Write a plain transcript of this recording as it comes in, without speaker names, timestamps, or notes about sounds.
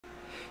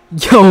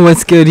Yo,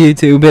 what's good,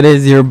 YouTube? It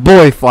is your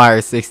boy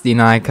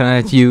Flyer69 coming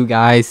at you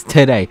guys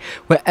today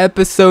with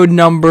episode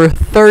number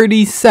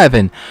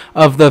 37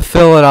 of the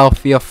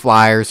Philadelphia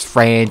Flyers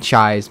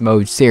franchise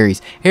mode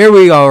series. Here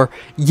we are,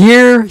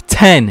 year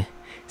 10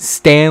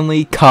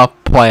 Stanley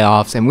Cup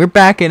playoffs, and we're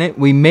back in it.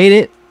 We made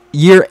it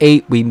year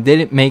 8. We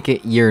didn't make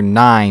it year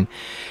 9,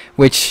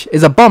 which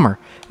is a bummer.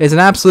 It's an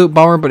absolute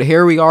bummer, but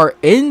here we are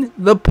in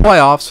the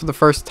playoffs for the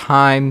first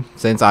time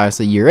since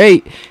obviously year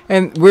 8,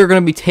 and we're going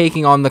to be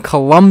taking on the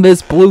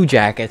Columbus Blue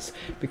Jackets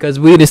because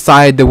we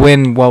decided to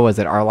win, what was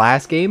it, our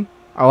last game?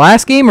 Our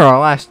last game or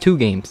our last 2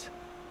 games?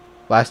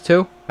 Last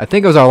 2? I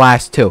think it was our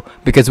last 2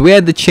 because we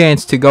had the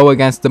chance to go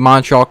against the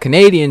Montreal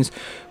Canadiens,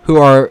 who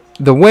are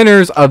the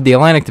winners of the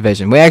Atlantic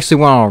Division. We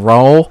actually went on a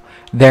roll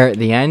there at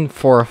the end,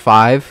 4 or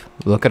 5.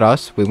 Look at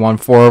us. We won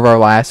 4 of our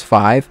last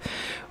 5.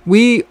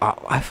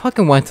 I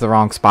fucking went to the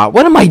wrong spot.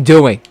 What am I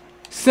doing?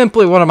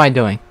 Simply, what am I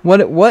doing?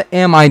 What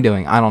am I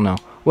doing? I don't know.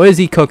 What is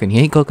he cooking? He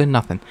ain't cooking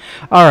nothing.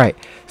 Alright,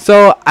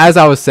 so as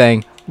I was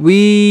saying,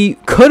 we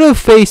could have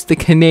faced the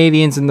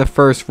Canadiens in the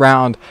first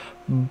round,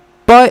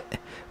 but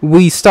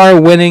we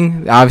started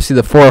winning, obviously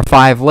the 4 or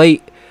 5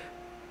 late.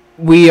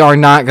 We are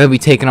not going to be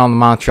taking on the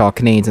Montreal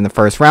Canadiens in the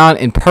first round,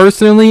 and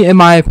personally, in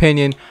my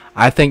opinion,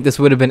 I think this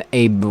would have been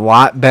a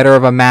lot better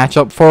of a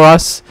matchup for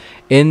us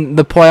in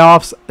the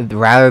playoffs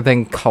rather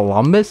than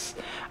Columbus.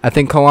 I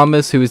think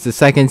Columbus, who is the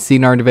second seed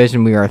in our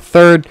division, we are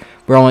third.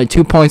 We're only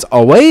 2 points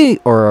away,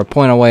 or a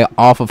point away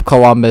off of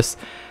Columbus.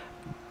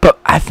 But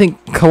I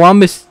think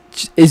Columbus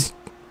is,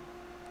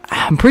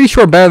 I'm pretty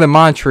sure, better than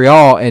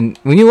Montreal. And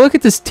when you look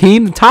at this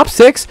team, the top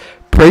 6,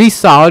 pretty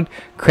solid.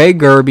 Craig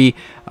Gerby,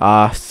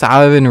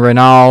 Sullivan,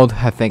 Renaud,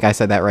 I think I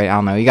said that right, I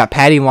don't know. You got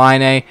Patty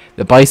Laine,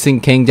 the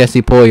Bison King,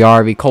 Jesse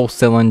Puljujarvi, Cole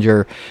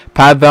Sillinger,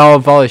 Pavel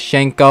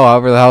Voloshenko,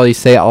 however the hell you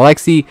say it,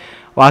 Alexei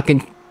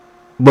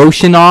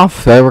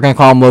Loshinoff, we're going to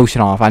call him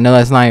Loshinoff. I know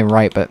that's not even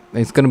right, but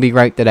it's going to be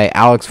right today.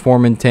 Alex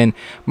Formenton,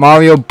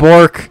 Mario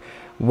Bork,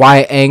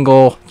 Wyatt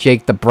Angle,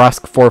 Jake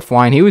DeBrusk, 4th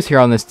line. He was here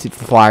on this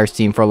Flyers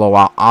team for a little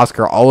while.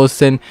 Oscar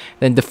Olofsson.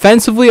 Then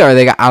defensively,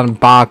 they got Adam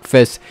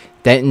Bachfist,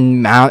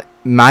 Denton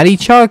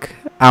Matichuk.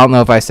 I don't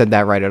know if I said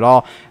that right at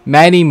all.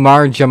 Matty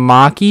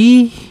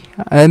Marjamaki,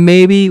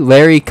 maybe.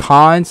 Larry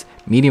Kahns,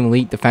 medium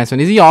elite defenseman.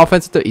 Is he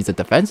offensive? He's a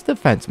defensive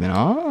defenseman.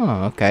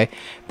 Oh, okay.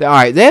 All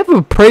right, they have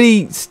a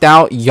pretty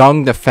stout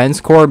young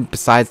defense core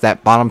besides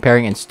that bottom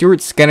pairing and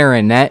Stuart Skinner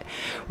in net.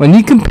 When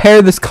you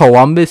compare this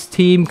Columbus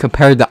team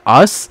compared to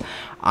us,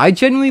 I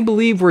genuinely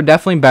believe we're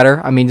definitely better.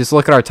 I mean, just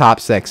look at our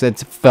top 6.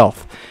 It's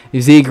filth.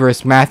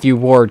 Zegras, Matthew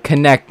Ward,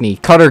 Konechny,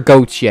 Cutter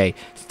Gauthier,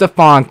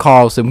 Stefan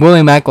Carlson,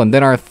 William Eklund.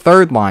 Then our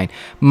third line,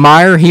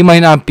 Meyer, he might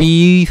not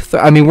be,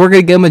 I mean, we're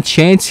going to give him a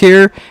chance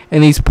here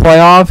in these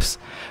playoffs,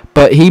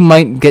 but he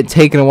might get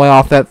taken away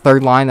off that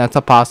third line. That's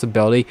a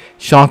possibility.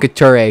 Sean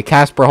Couturier,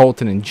 Casper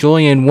Holton, and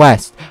Julian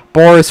West,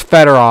 Boris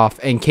Fedorov,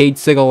 and Cade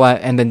Sigalet.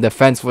 And then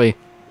defensively,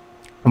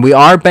 we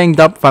are banged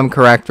up, if I'm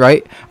correct,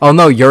 right? Oh,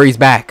 no, Yuri's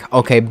back.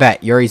 Okay,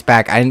 bet. Yuri's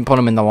back. I didn't put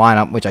him in the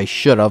lineup, which I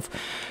should have.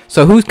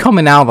 So who's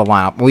coming out of the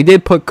lineup? We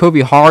did put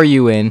Kobe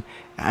Haru in.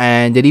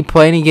 And did he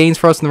play any games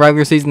for us in the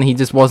regular season? He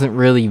just wasn't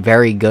really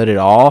very good at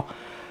all.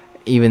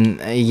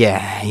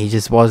 Yeah, he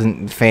just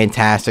wasn't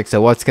fantastic.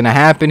 So what's going to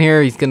happen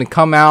here? He's going to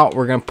come out.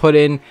 We're going to put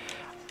in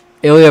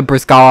Ilya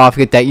Bryzgalov.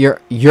 Get that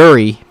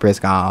Yuri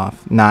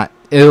Bryzgalov, not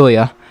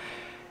Ilya.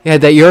 Yeah,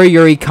 that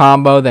Yuri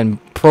combo. Then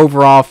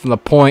Provorov from the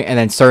point. And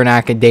then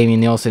Cernak and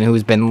Damian Nielsen,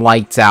 who's been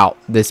lights out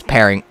this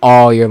pairing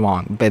all year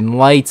long. Been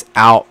lights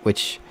out,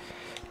 which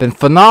been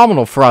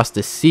phenomenal for us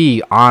to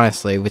see,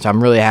 honestly, which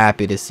I'm really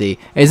happy to see.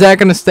 Is that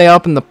going to stay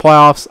up in the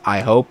playoffs? I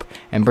hope.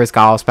 And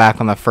Bryzgalov's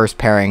back on the first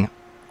pairing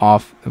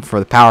off for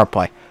the power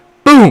play.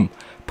 Boom!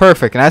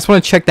 Perfect. And I just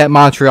want to check that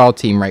Montreal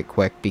team right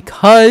quick,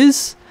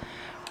 because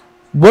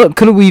what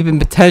could we been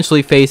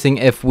potentially facing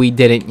if we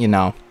didn't,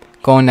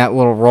 go in that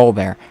little roll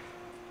there?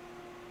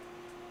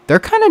 They're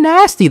kind of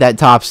nasty, that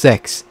top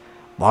 6.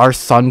 Lars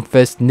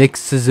Sundqvist, Nick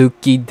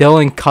Suzuki,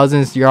 Dylan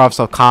Cousins,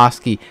 Yaroslav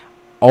Sikorsky,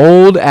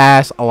 old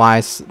ass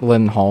Elias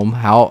Lindholm.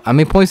 How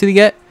many points did he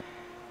get?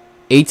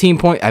 18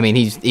 points. I mean,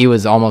 he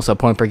was almost a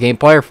point per game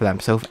player for them.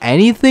 So if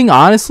anything,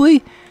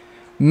 honestly,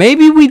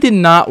 maybe we did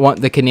not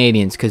want the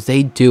Canadiens, because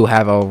they do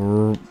have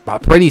a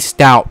pretty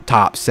stout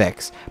top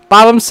 6.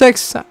 Bottom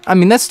 6, I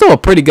mean, that's still a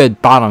pretty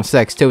good bottom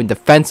 6 too. And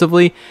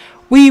defensively,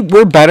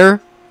 we're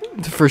better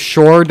for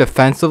sure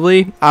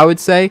defensively, I would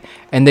say.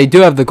 And they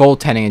do have the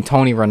goaltending in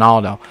Tony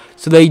Ronaldo.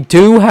 So they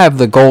do have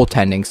the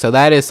goaltending. So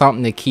that is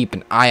something to keep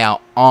an eye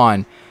out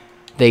on.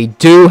 They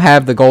do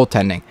have the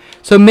goaltending.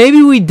 So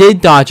maybe we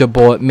did dodge a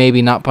bullet,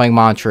 maybe not playing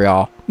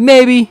Montreal.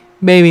 Maybe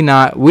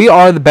not. We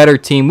are the better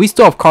team. We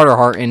still have Carter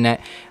Hart in net.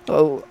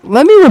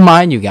 Let me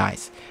remind you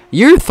guys.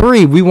 Year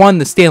 3, we won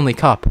the Stanley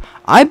Cup.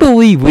 I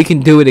believe we can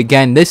do it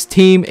again. This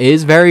team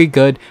is very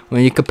good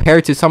when you compare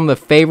it to some of the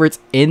favorites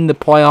in the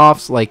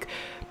playoffs, like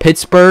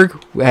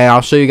Pittsburgh. And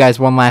I'll show you guys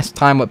one last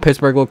time what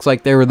Pittsburgh looks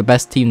like. They were the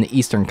best team in the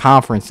Eastern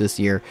Conference this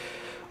year.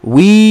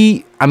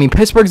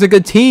 Pittsburgh's a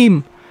good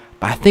team,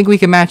 But I think we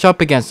can match up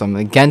against them.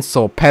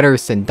 Gensel,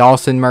 Pedersen,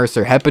 Dawson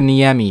Mercer,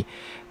 Hepaniemi,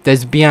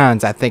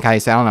 Desbians, I think how you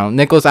say, I don't know,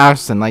 Nicholas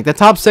Anderson. Like, the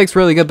top 6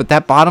 really good, but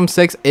that bottom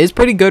 6 is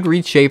pretty good.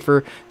 Reed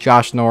Schaefer,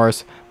 Josh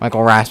Norris,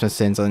 Michael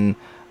Rasmussen, and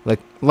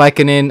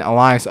Lehkonen,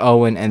 Elias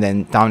Owen, and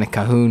then Dominic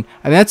Cahoon.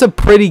 I mean, that's a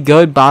pretty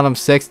good bottom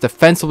 6.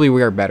 Defensively,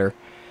 we are better.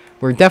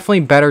 We're definitely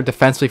better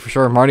defensively for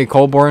sure. Marty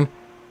Colborn,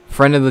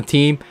 friend of the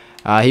team.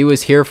 He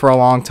was here for a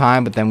long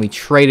time, but then we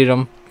traded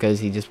him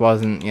because he just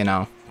wasn't,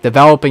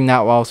 developing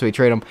that well, so we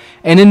traded him.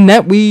 And in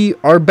net, we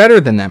are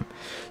better than them.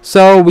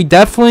 So we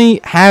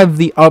definitely have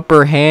the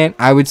upper hand,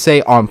 I would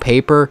say, on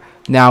paper.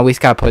 Now we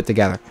just got to put it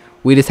together.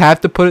 We just have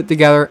to put it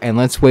together, and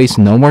let's waste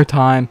no more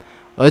time.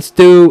 Let's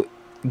do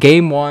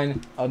game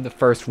 1 of the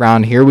first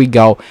round. Here we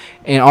go.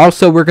 And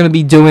also, we're going to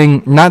be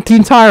doing not the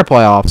entire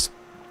playoffs.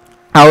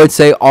 I would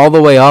say all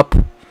the way up.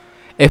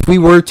 If we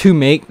were to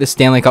make the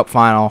Stanley Cup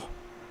final,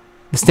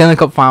 the Stanley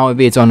Cup final would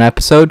be its own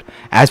episode,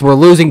 as we're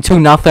losing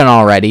 2-0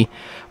 already.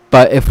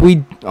 But if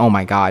we... Oh,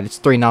 my God. It's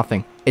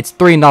 3-0. It's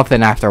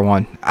 3-0 after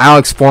 1.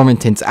 Alex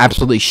Formanton's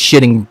absolutely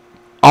shitting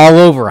all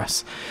over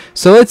us.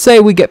 So let's say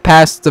we get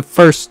past the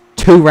first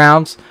 2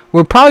 rounds.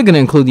 We're probably going to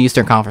include the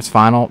Eastern Conference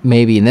Final,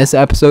 maybe in this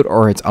episode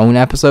or its own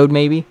episode,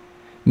 maybe.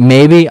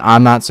 Maybe.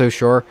 I'm not so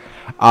sure.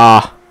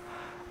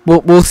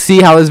 We'll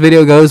see how this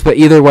video goes, but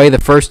either way, the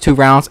first 2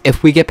 rounds,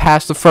 if we get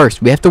past the first,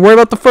 we have to worry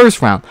about the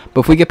first round.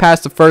 But if we get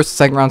past the first, the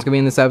second round's going to be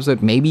in this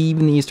episode, maybe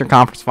even the Eastern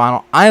Conference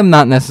Final. I am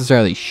not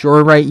necessarily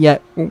sure right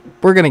yet.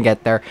 We're going to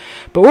get there.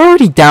 But we're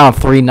already down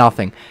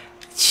 3-0.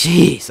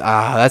 Jeez,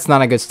 that's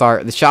not a good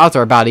start. The shots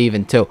are about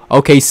even, too.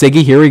 Okay,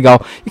 Siggy, here we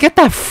go. You get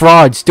that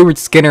fraud, Stuart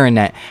Skinner, in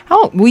net.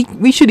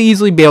 We should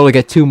easily be able to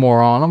get 2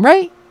 more on him,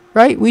 right?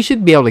 Right? We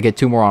should be able to get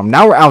 2 more on him.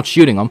 Now we're out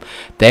shooting them.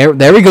 There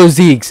we go,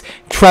 Zeegs.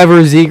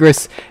 Trevor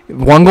Zegras.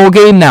 1-goal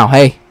game now.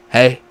 Hey,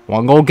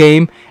 1-goal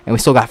game. And we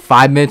still got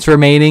 5 minutes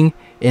remaining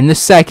in the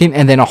second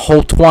and then a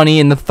whole 20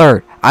 in the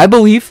third. I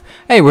believe.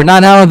 Hey, we're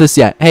not out of this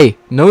yet. Hey,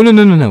 no.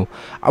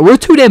 We're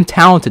too damn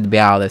talented to be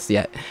out of this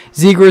yet.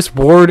 Zegras,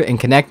 Ward, and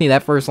Konechny,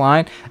 that first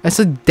line. That's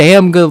a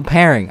damn good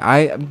pairing.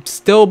 I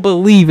still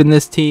believe in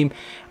this team.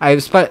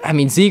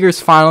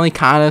 Zegras finally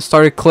kind of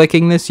started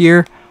clicking this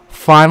year.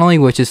 Finally,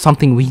 which is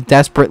something we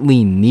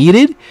desperately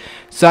needed.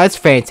 So that's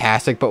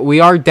fantastic. But we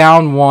are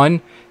down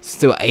 1.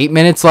 Still 8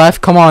 minutes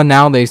left. Come on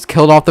now. They just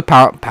killed off the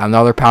power.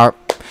 Another power.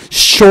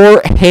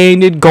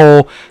 Short-handed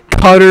goal.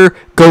 Cutter.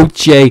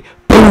 Gauthier.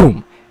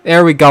 Boom.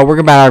 There we go. We're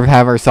about to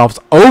have ourselves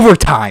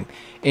overtime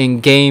in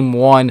game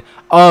 1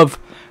 of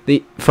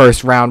the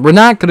first round. We're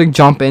not going to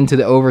jump into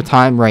the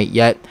overtime right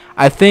yet.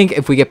 I think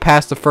if we get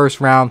past the first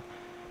round,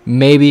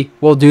 maybe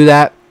we'll do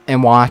that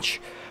and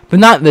watch. But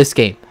not this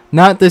game.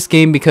 Not this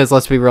game, because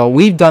let's be real,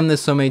 we've done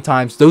this so many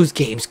times. Those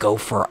games go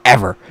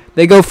forever.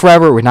 They go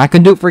forever. We're not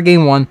going to do it for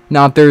game 1.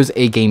 Now, if there's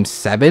a game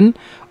 7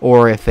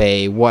 or if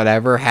a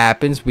whatever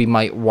happens, we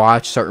might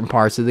watch certain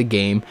parts of the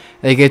game.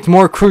 Like, it's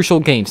more crucial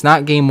games.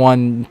 Not game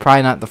 1.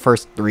 Probably not the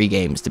first 3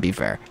 games, to be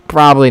fair.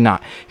 Probably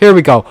not. Here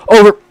we go.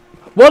 Over.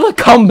 What a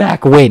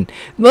comeback win.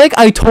 Like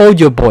I told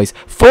you, boys.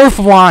 4th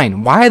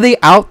line. Why are they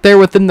out there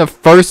within the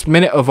first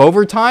minute of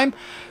overtime?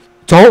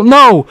 Don't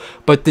know,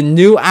 but the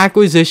new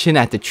acquisition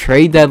at the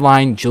trade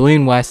deadline,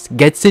 Julian West,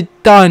 gets it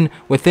done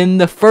within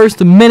the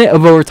first minute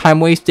of overtime,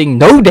 wasting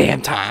no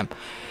damn time,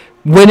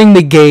 winning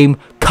the game,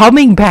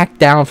 coming back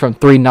down from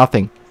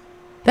 3-0.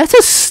 That's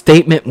a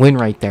statement win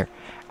right there.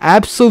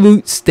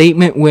 Absolute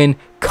statement win.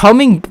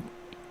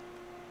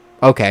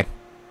 Okay.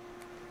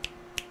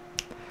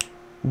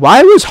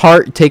 Why was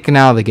Hart taken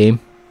out of the game?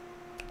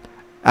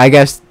 I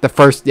guess the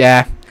first,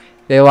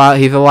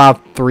 he's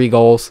allowed 3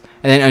 goals,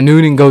 and then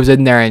Anunin goes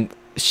in there and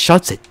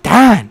shuts it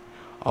down.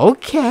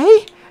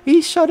 Okay,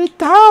 he shut it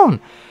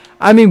down.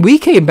 I mean, we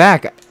came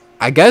back.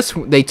 I guess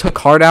they took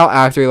Hart out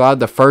after he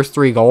allowed the first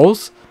 3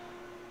 goals.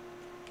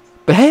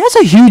 But hey, that's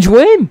a huge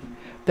win.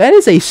 That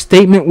is a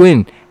statement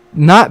win.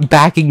 Not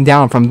backing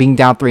down from being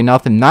down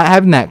 3-0. Not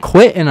having that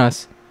quit in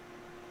us.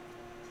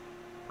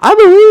 I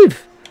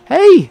believe.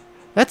 Hey,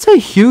 that's a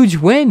huge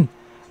win.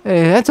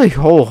 That's a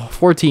whole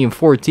 14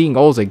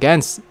 goals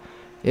against.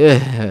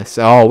 Yeah,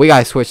 so we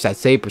gotta switch that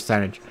save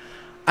percentage.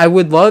 I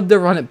would love to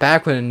run it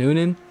back with a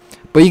Noonan,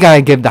 but you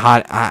gotta give the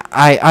hot.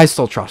 I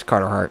still trust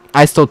Carter Hart.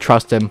 I still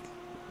trust him.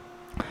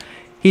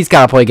 He's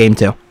gotta play game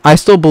 2. I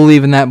still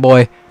believe in that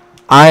boy.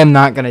 I am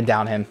not gonna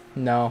down him.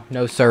 No,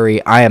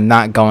 sorry. I am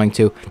not going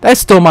to. That's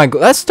still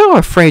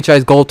a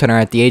franchise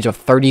goaltender at the age of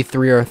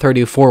 33 or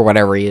 34,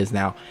 whatever he is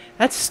now.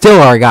 That's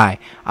still our guy.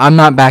 I'm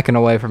not backing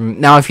away from him.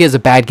 Now, if he has a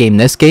bad game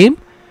this game,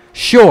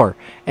 sure.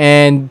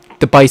 And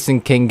the Bison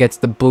King gets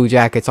the Blue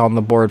Jackets on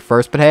the board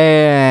first. But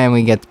hey,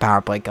 we get the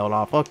power play killed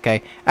off.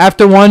 Okay.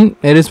 After 1,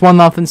 it is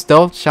 1-0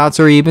 still. Shots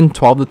are even,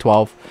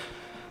 12-12.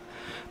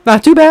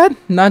 Not too bad.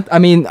 I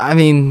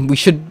mean,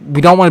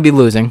 we don't want to be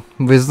losing.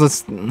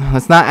 Let's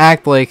not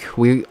act like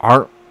we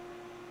aren't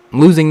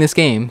losing this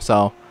game.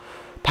 So,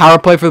 power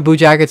play for the Blue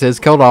Jackets is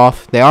killed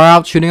off. They are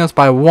out shooting us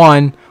by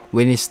 1.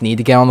 We just need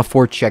to get on the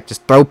forecheck.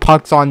 Just throw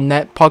pucks on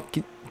net.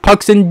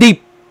 Pucks in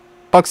deep.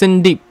 Pucks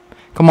in deep.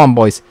 Come on,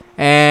 boys.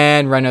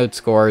 And Renaud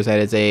scores. That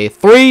is a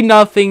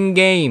 3-0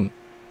 game.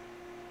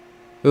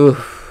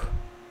 Oof.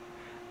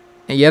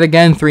 And yet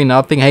again,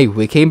 3-0. Hey,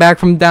 we came back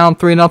from down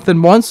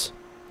 3-0 once.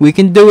 We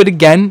can do it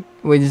again.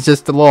 It's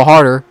just a little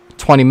harder.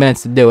 20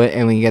 minutes to do it,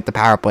 and we can get the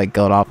power play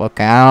killed off.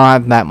 Okay, I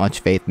don't have that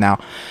much faith now.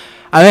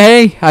 I mean,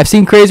 hey, I've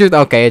seen crazier.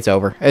 Okay, it's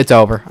over. It's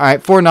over. All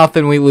right,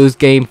 4-0. We lose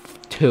game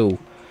 2.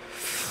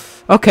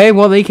 Okay,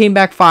 well, they came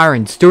back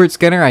firing. Stuart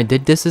Skinner, I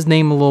did diss his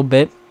name a little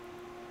bit.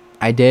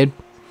 I did.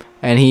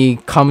 And he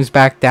comes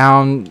back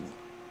down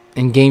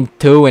in game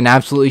 2 and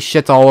absolutely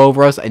shits all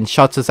over us and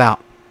shuts us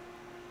out.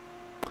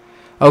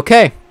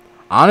 Okay,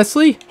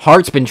 honestly,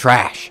 Hart's been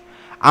trash.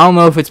 I don't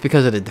know if it's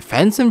because of the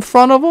defense in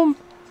front of him.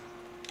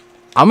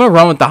 I'm going to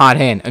run with the hot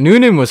hand.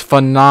 Noonan was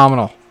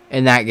phenomenal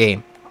in that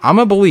game. I'm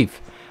going to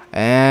believe.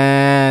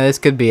 And this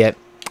could be it.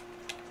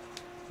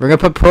 We're going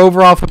to put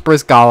Provorov with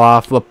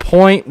Brizgalov.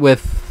 LaPointe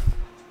with...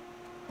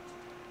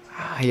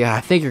 Yeah, I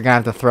think you're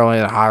going to have to throw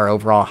in a higher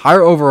overall.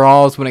 Higher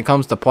overalls when it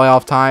comes to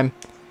playoff time,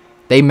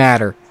 they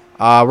matter.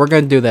 We're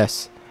going to do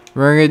this.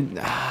 We're going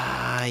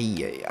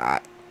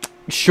to...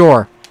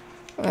 Sure.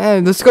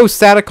 Let's go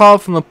Sadikov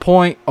from the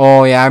point.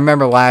 Oh, yeah, I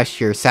remember last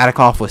year.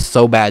 Sadikov was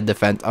so bad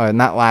defense.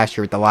 Not last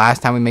year, but the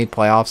last time we made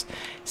playoffs.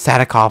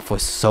 Sadikov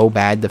was so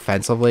bad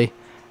defensively.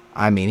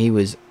 I mean, he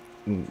was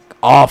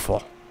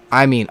awful.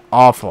 I mean,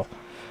 awful.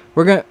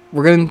 We're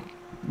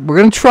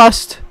gonna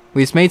trust.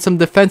 We just made some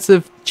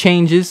defensive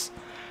changes.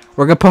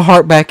 We're gonna put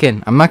Hart back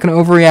in. I'm not gonna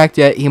overreact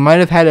yet. He might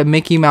have had a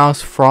Mickey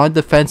Mouse fraud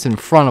defense in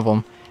front of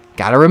him.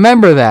 Gotta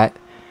remember that.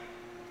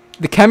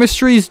 The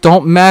chemistries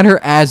don't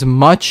matter as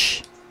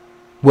much.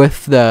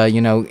 With the,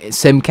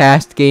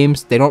 Simcast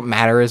games, they don't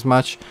matter as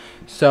much.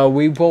 So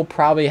we will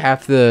probably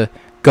have to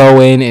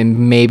go in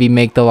and maybe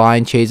make the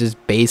line changes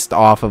based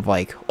off of,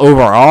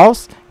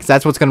 overalls. Because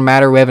that's what's going to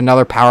matter. We have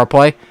another power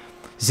play.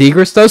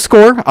 Zegras does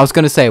score. I was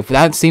going to say,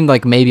 that seemed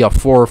like maybe a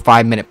 4 or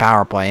 5 minute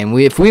power play. And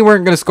if we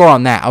weren't going to score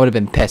on that, I would have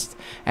been pissed.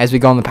 As we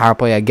go on the power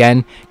play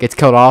again, gets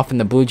killed off, and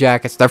the Blue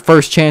Jackets, their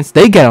first chance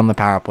they get on the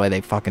power play,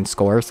 they fucking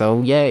score.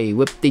 So, yay,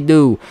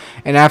 whoop-de-doo.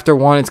 And after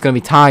one, it's going to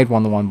be tied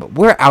 1-1. But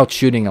we're out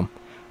shooting them.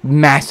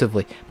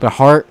 Massively. But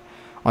Hart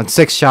on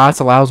 6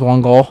 shots allows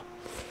 1 goal.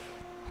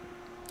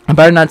 I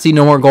better not see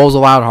no more goals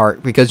allowed,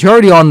 Hart, because you're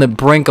already on the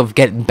brink of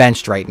getting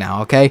benched right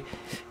now, okay?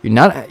 You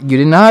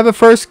did not have the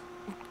first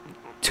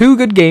 2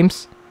 good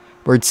games.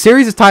 Where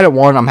series is tied at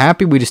 1. I'm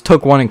happy we just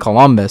took 1 in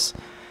Columbus,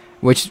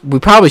 which we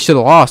probably should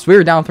have lost. We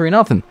were down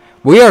 3-0.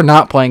 We are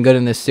not playing good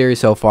in this series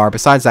so far.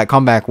 Besides that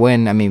comeback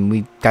win, I mean,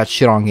 we got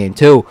shit on game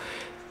 2.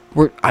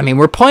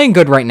 We're playing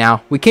good right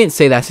now. We can't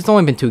say that. It's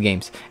only been 2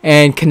 games.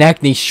 And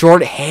Konechny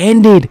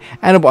short-handed.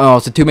 And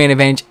it's a 2-man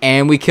advantage.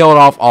 And we killed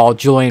off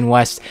Julian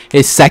West.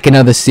 His second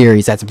of the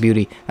series. That's a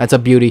beauty. That's a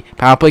beauty.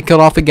 Power play killed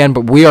off again.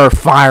 But we are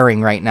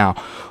firing right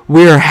now.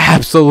 We are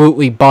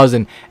absolutely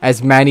buzzing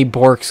as Manny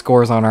Bork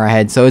scores on our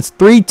head. So it's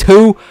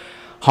 3-2.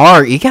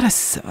 Hart, you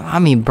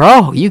gotta...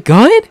 bro, you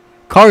good?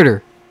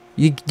 Carter,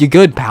 you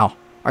good, pal?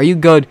 Are you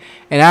good?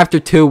 And after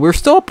 2, we're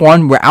still up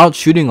 1. We're out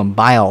shooting them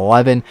by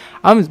 11.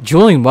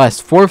 Julian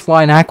West, 4th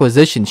line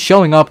acquisition,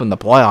 showing up in the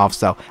playoffs.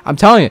 So I'm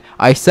telling you,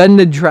 I said in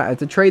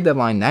the trade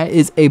deadline, that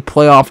is a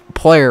playoff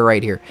player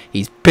right here.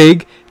 He's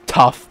big,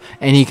 tough,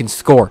 and he can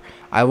score.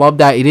 I love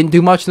that. He didn't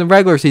do much in the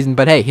regular season,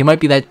 but hey, he might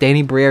be that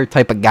Danny Briere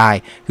type of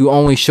guy who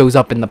only shows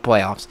up in the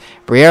playoffs.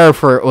 Briere,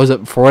 for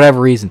whatever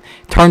reason,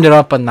 turned it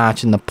up a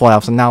notch in the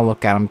playoffs, and now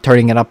look at him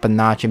turning it up a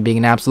notch and being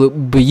an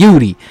absolute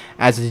beauty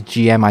as a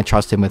GM. I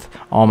trust him with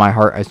all my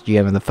heart as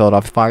GM in the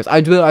Philadelphia Flyers.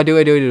 I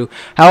do.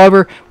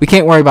 However, we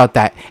can't worry about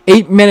that.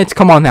 8 minutes.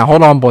 Come on now.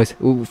 Hold on, boys.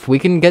 If we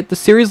can get the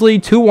series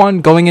lead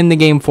 2-1 going into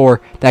game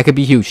 4, that could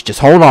be huge. Just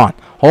hold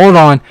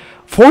on.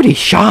 40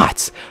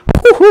 shots.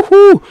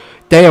 Woo-hoo-hoo.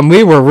 Damn,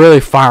 we were really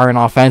firing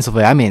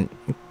offensively. I mean,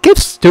 give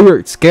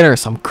Stuart Skinner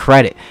some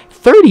credit.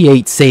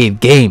 38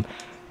 save game.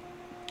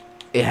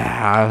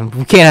 Yeah,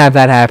 we can't have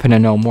that happen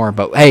no more.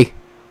 But hey,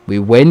 we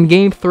win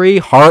game 3.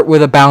 Hart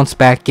with a bounce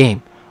back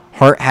game.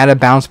 Hart had a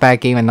bounce back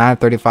game at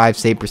 935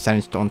 save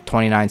percentage on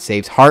 29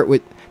 saves.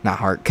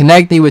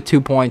 Konechny with 2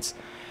 points.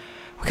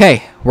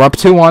 Okay, we're up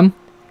 2-1.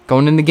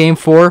 Going into game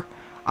 4.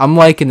 I'm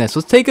liking this.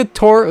 Let's take a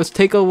tour. Let's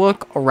take a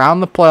look around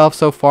the playoffs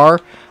so far.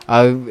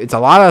 It's a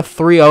lot of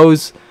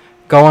 3-0s.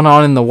 Going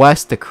on in the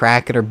West. The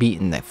Kraken are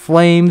beating the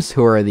Flames,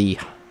 who are they're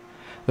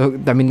the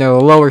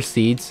lower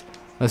seeds.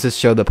 Let's just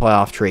show the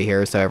playoff tree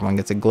here so everyone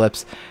gets a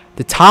glimpse.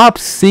 The top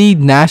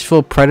seed,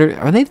 Nashville Predators.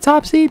 Are they the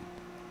top seed?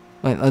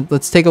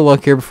 Let's take a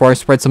look here before I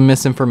spread some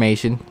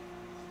misinformation.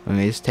 Let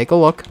me just take a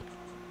look.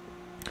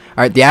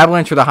 Alright, the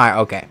Avalanche are the high.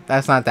 Okay,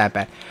 that's not that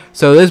bad.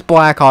 So this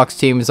Blackhawks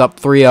team is up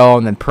 3-0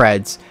 and then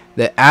Preds.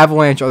 The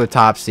Avalanche are the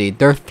top seed.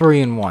 They're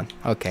 3-1.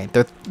 Okay,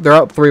 they're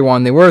up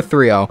 3-1. They were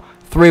 3-0.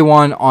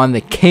 3-1 on the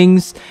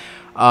Kings.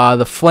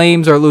 The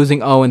Flames are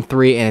losing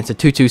 0-3, and it's a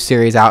 2-2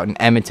 series out in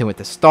Edmonton with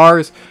the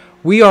Stars.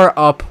 We are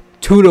up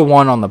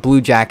 2-1 on the Blue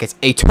Jackets.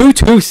 A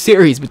 2-2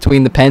 series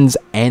between the Pens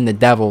and the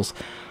Devils.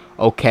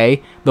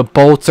 Okay, the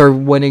Bolts are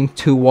winning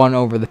 2-1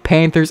 over the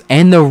Panthers,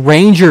 and the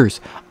Rangers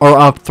are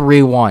up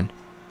 3-1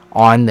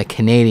 on the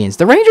Canadians.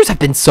 The Rangers have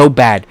been so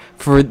bad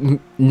for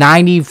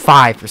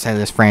 95% of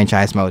this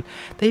franchise mode.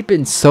 They've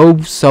been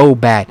so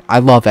bad. I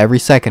love every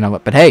second of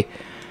it. But hey,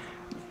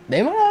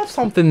 they might have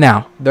something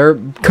now. They're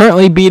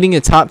currently beating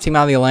a top team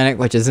out of the Atlantic,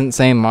 which isn't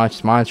saying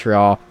much.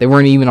 Montreal. They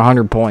weren't even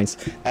 100 points.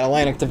 That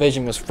Atlantic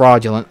division was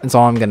fraudulent. That's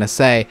all I'm going to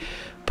say.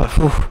 But,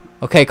 whew,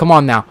 okay, come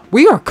on now.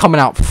 We are coming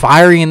out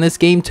fiery in this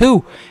game,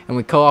 too. And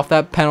we call off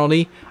that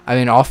penalty. I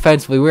mean,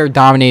 offensively, we are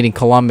dominating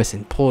Columbus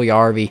and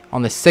Puljujarvi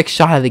on the 6th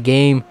shot of the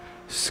game.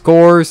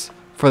 Scores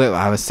for the...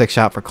 I was 6th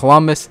shot for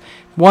Columbus.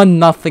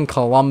 1-0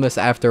 Columbus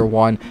after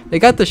 1. They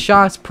got the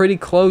shots pretty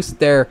close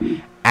there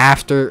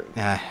after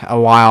a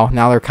while.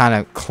 Now they're kind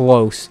of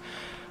close.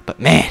 But,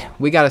 man,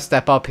 we got to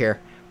step up here.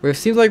 It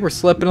seems like we're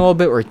slipping a little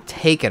bit. We're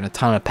taking a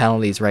ton of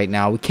penalties right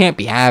now. We can't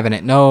be having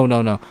it.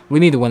 No. We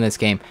need to win this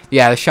game.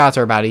 Yeah, the shots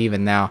are about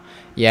even now.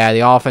 Yeah,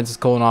 the offense is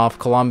cooling off.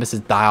 Columbus is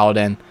dialed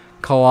in.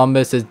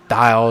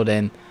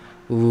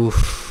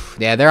 Oof.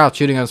 Yeah, they're out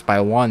shooting us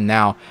by 1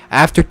 now.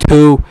 After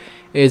 2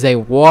 is a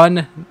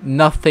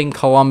 1-0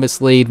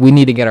 Columbus lead. We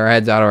need to get our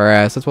heads out of our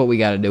ass. That's what we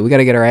got to do. We got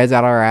to get our heads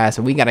out of our ass,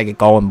 and we got to get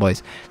going,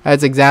 boys.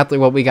 That's exactly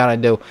what we got to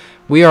do.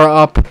 We are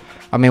up.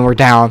 I mean, we're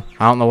down.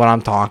 I don't know what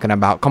I'm talking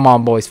about. Come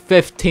on, boys.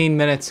 15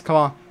 minutes. Come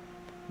on.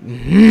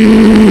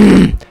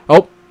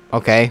 Oh,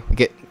 okay.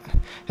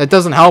 That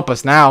doesn't help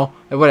us now.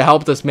 It would have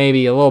helped us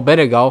maybe a little bit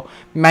ago.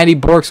 Matty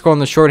Bork scoring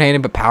the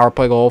shorthanded, but power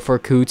play goal for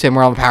Coots. And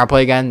we're on the power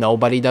play again.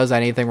 Nobody does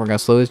anything. We're going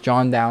to slow this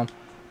John down.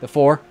 The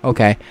 4.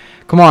 Okay.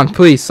 Come on,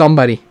 please.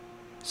 Somebody,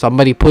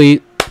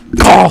 please.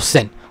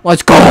 Carlson.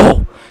 Let's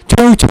go.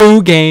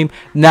 2-2 game.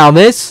 Now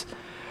this.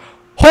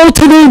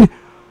 Holtonen.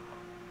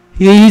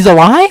 He's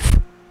alive?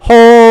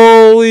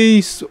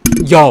 Holy...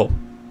 Yo.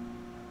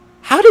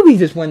 How did we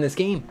just win this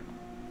game?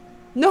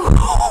 No.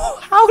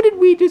 How did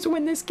we just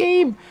win this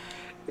game?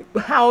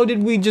 How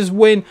did we just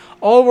win?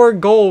 All our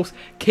goals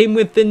came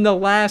within the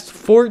last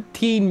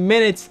 14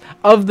 minutes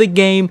of the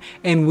game,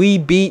 and we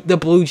beat the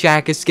Blue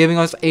Jackets, giving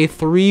us a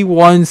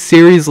 3-1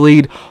 series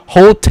lead.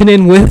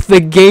 Holtonen with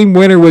the game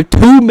winner with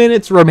 2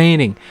 minutes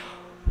remaining.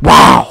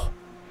 Wow.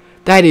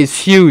 That is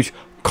huge.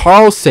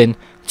 Carlson,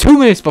 2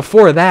 minutes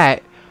before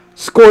that,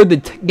 scored the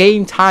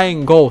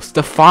game-tying goal.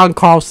 Stefan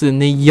Carlson,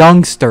 the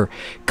youngster,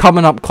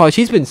 coming up clutch.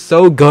 He's been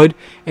so good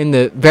in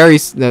the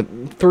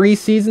 3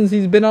 seasons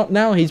he's been up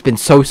now. He's been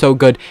so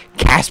good.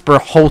 Kasper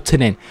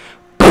Holtonen,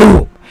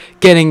 boom,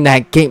 getting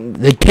that game.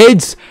 The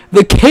kids,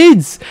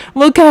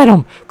 look at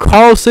him.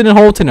 Carlson and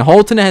Holtonen.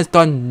 Holtonen has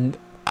done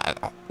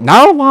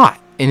not a lot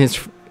in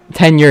his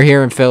tenure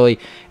here in Philly,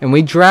 and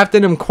we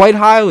drafted him quite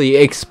highly,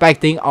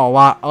 expecting a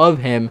lot of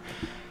him.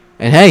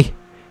 And hey,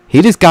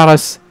 he just got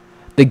us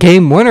the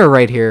game winner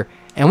right here,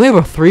 and we have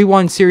a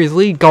 3-1 series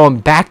lead going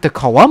back to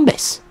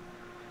Columbus.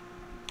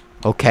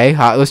 Okay,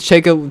 let's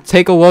take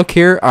a look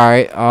here. All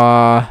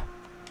right,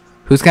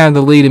 who's gonna have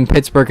the lead in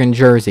Pittsburgh and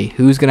Jersey?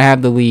 Who's gonna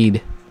have the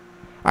lead?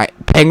 All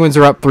right, Penguins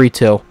are up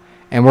 3-2,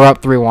 and we're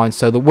up 3-1.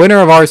 So the winner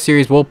of our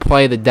series will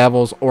play the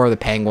Devils or the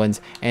Penguins,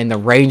 and the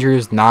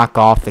Rangers knock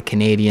off the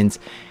Canadians,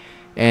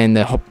 and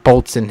the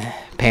Bolts and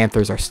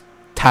Panthers are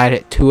tied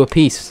at 2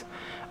 apiece.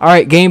 All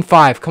right, Game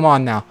 5. Come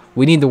on now,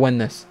 we need to win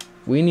this.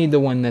 We need to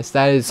win this.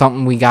 That is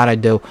something we got to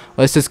do.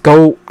 Let's just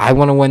go. I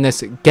want to win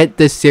this. Get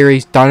this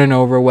series done and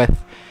over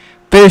with.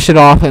 Finish it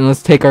off, and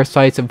let's take our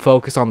sights and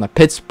focus on the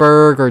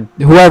Pittsburgh or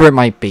whoever it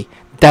might be.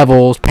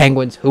 Devils,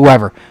 Penguins,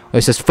 whoever.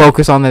 Let's just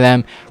focus on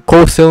them.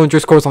 Cole Sillinger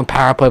scores on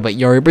power play, but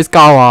Yuri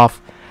Brizgalov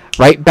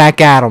right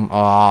back at him.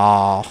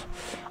 Oh,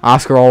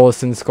 Oscar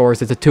Olsson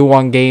scores. It's a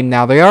 2-1 game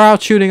now. They are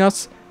out shooting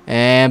us,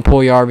 and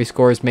Puljujarvi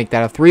scores. Make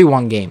that a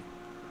 3-1 game.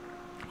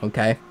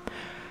 Okay.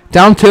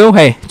 Down 2.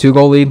 Hey,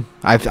 2-goal lead.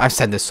 I've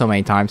said this so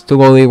many times.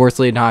 2-goal lead, worst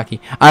lead in hockey.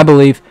 I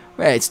believe.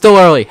 It's still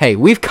early. Hey,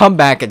 we've come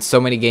back in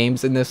so many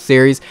games in this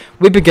series.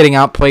 We've been getting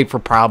outplayed for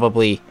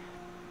probably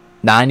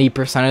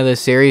 90% of this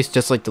series,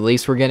 just like the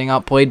Leafs were getting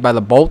outplayed by the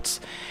Bolts.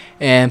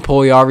 And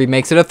Puljujarvi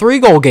makes it a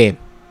 3-goal game.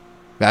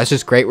 That's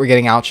just great. We're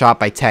getting outshot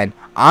by 10.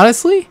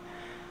 Honestly,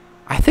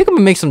 I think I'm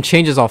going to make some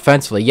changes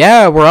offensively.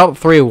 Yeah, we're up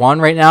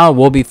 3-1 right now.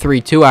 We'll be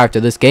 3-2 after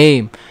this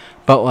game.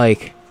 But,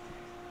 like,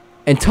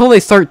 until they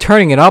start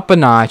turning it up a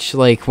notch,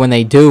 like when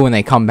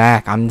they come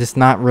back, I'm just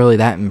not really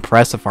that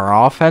impressed with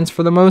our offense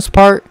for the most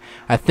part.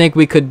 I think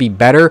we could be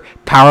better.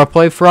 Power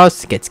play for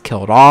us gets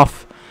killed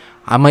off.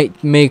 I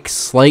might make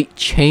slight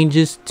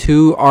changes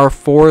to our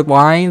forward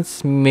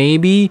lines,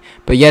 maybe.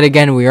 But yet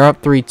again, we are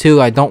up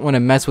 3-2. I don't want to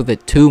mess with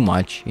it too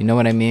much. You know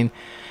what I mean?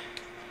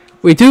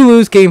 We do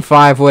lose Game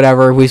 5,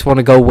 whatever. We just want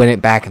to go win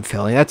it back in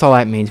Philly. That's all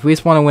that means. We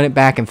just want to win it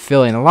back in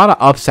Philly. And a lot of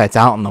upsets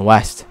out in the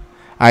West.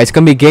 All right, it's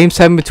going to be Game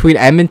 7 between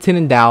Edmonton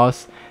and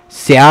Dallas.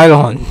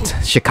 Seattle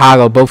and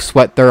Chicago both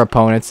sweat their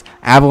opponents.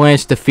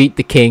 Avalanche defeat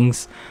the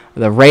Kings.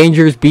 The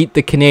Rangers beat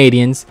the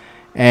Canadians.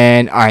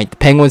 And, all right, the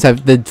Penguins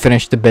have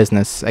finished the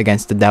business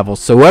against the Devils.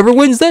 So whoever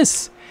wins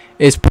this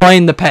is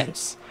playing the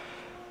Pens.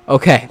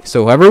 Okay,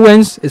 so whoever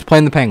wins is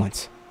playing the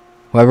Penguins.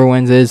 Whoever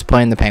wins is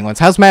playing the Penguins.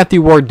 How's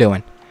Matthew Ward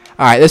doing?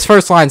 All right, this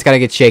first line's got to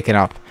get shaken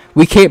up.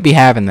 We can't be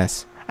having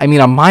this. I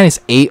mean, a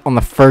 -8 on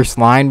the first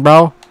line,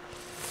 bro.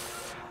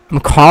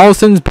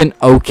 Carlson's been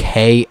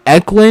okay.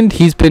 Eklund,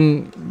 he's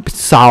been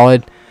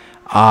solid.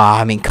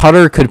 I mean,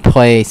 Cutter could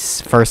play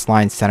first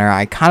line center.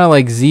 I kind of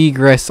like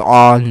Zegras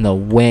on the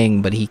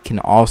wing, but he can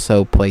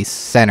also play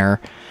center.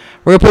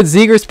 We're going to put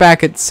Zegras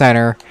back at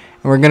center,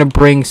 and we're going to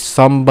bring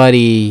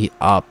somebody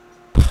up.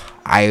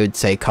 I would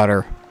say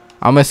Cutter.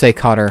 I'm going to say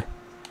Cutter.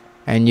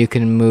 And you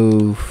can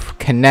move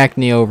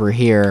Konechny over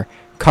here.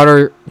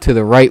 Cutter to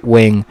the right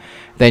wing.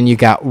 Then you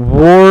got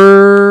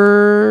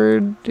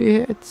Ward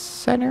at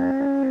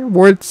center.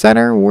 Ward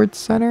center.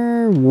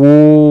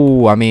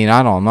 Whoa. I mean,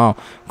 I don't know.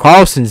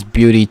 Carlson's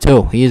beauty,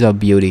 too. He's a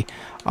beauty.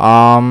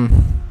 I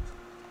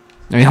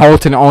mean,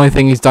 Holton, the only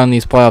thing he's done in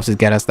these playoffs is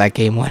get us that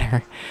game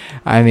winner.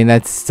 I mean,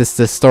 that's just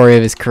the story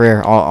of his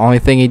career. Only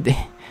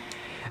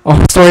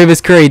story of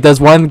his career. He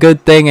does one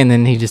good thing, and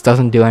then he just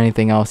doesn't do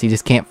anything else. He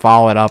just can't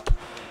follow it up.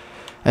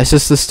 That's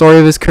just the story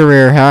of his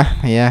career, huh?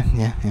 Yeah.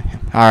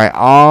 All right.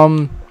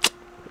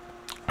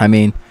 I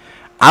mean,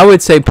 I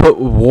would say put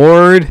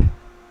Ward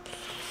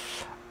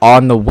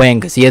on the wing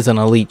because he has an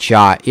elite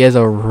shot. He has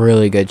a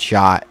really good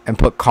shot. And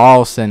put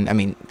Carlson, I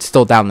mean,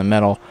 still down the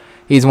middle.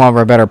 He's one of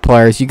our better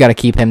players. You got to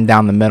keep him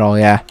down the middle,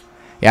 yeah.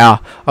 Yeah.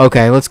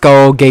 Okay, let's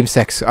go Game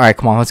 6. All right,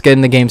 come on. Let's get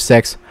into Game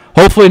 6.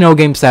 Hopefully no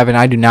Game 7.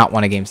 I do not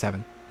want a Game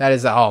 7. That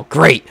is, oh,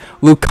 great.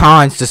 Luke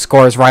Collins just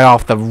scores right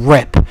off the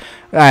rip.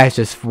 That is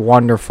just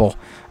wonderful.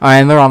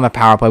 And they're on the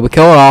power play. We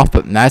kill it off,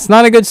 but that's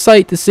not a good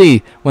sight to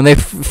see. When they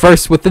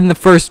within the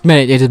first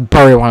minute, they just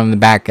bury one in the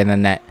back of the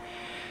net.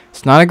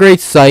 It's not a great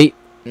sight.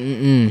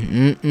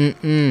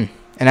 And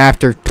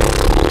after,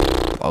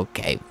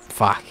 okay,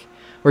 fuck.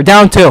 We're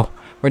down 2.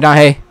 We're down,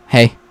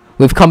 hey.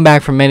 We've come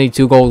back from many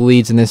 2-goal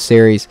leads in this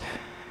series.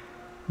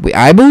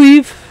 I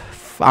believe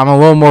I'm a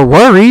little more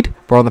worried.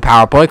 We're on the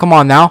power play. Come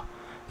on now.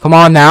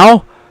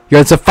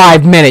 It's a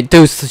 5-minute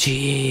deuce.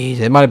 Jeez,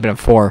 it might have been a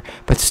 4,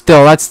 but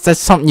still, that's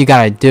something you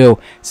gotta do.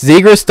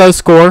 Zegras does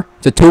score.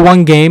 It's a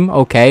 2-1 game.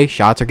 Okay,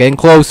 shots are getting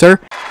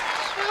closer.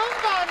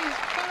 Somebody's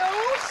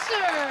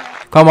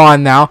closer. Come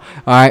on now.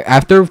 All right,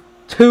 after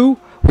 2,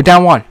 we're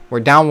down 1.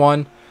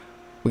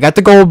 We got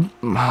the goal.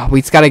 We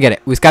just gotta get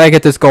it. We just gotta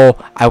get this goal.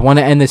 I want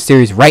to end this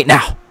series right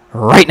now.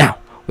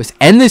 Let's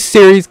end this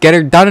series, get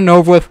it done and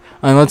over with,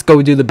 and let's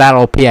go do the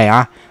Battle of PA,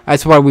 huh?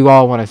 That's what we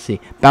all want to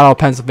see. Battle of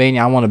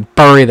Pennsylvania. I want to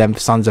bury them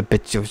sons of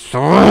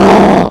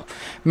bitches.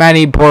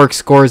 Manny Bork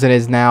scores. It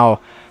is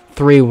now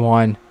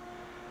 3-1.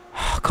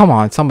 Come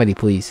on, somebody,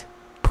 please.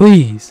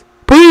 Please.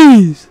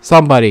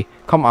 Somebody.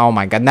 Come on. Oh,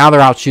 my God. Now they're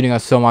out shooting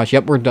us so much.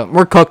 Yep, we're done.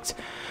 We're cooked.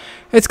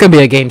 It's going to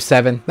be a Game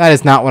 7. That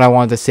is not what I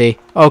wanted to see.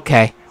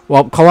 Okay.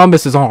 Well,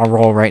 Columbus is on a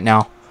roll right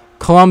now.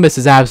 Columbus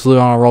is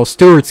absolutely on a roll.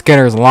 Stuart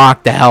Skinner's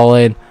locked the hell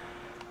in.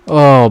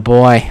 Oh,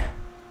 boy.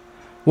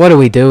 What do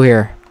we do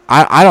here?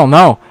 I don't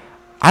know.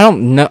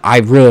 I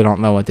really don't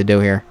know what to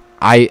do here.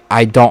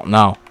 I don't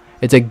know.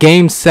 It's a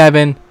Game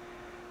 7.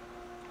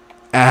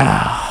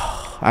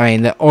 I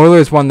mean, the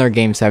Oilers won their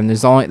Game 7.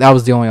 That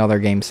was the only other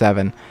Game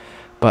 7.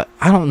 But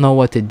I don't know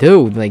what to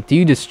do. Like, do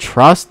you just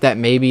trust that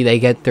maybe they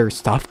get their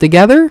stuff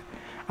together?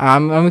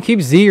 I'm going to keep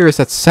Zegras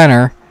at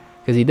center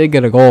because he did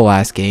get a goal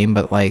last game.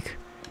 But, like,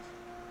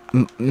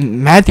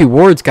 Matthew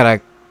Ward's got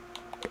to...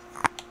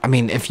 I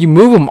mean, if you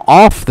move him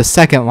off the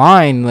second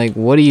line, like,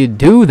 what do you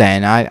do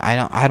then?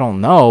 I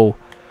don't know.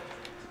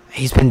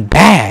 He's been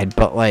bad,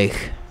 but,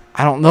 like,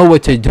 I don't know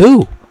what to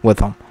do with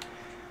him.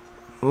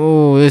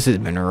 Oh, this has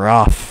been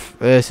rough.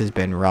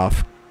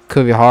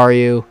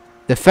 Kuviharu.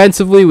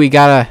 Defensively, we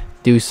gotta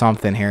do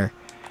something here.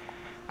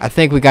 I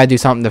think we gotta do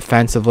something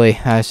defensively.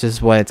 That's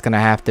just what it's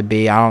gonna have to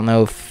be. I don't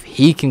know if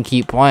he can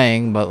keep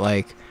playing, but,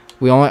 like,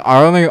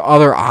 our only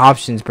other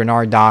option's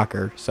Bernard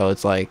Docker. So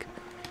it's like,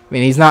 I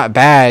mean, he's not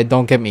bad,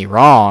 don't get me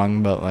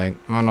wrong, but, like,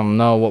 I don't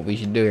know what we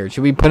should do here.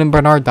 Should we put in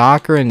Bernard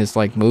Docker and just,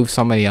 like, move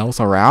somebody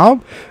else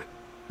around?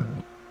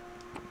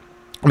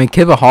 I mean,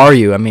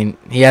 Kuviharu, I mean,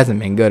 he hasn't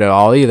been good at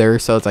all either,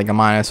 so it's like a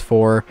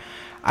 -4.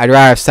 I'd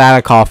rather have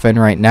Sadikov in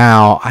right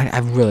now. I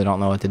really don't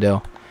know what to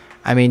do.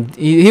 I mean,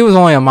 he was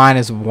only a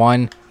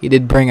 -1. He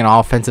did bring an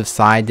offensive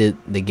side to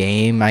the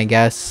game, I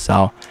guess.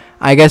 So,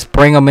 I guess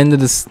bring him into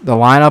the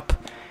lineup.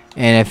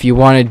 And if you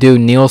want to do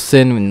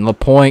Nielsen and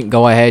LaPointe,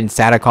 go ahead and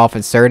Sadikov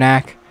and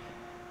Cernak.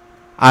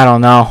 I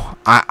don't know.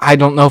 I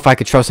don't know if I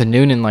could trust a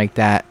Noonan like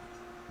that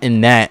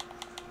in net.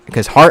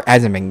 Because Hart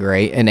hasn't been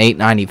great in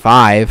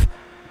 895.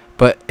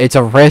 But it's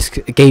a risk.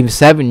 Game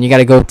 7, you got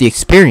to go with the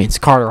experience,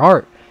 Carter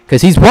Hart.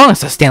 Because he's won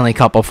us a Stanley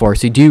Cup before.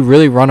 So do you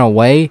really run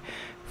away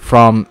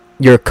from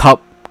your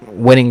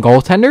cup-winning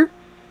goaltender?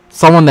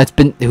 Someone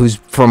who's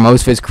for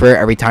most of his career,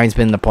 every time he's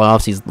been in the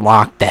playoffs, he's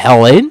locked the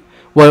hell in?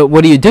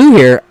 What do you do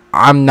here?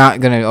 I'm not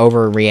going to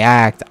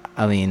overreact.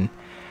 I mean,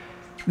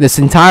 this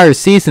entire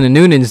season,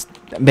 Noonan's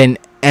been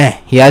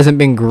He hasn't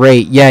been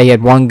great. Yeah, he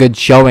had one good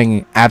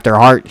showing after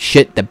Hart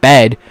shit the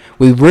bed.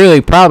 We really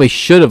probably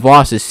should have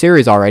lost this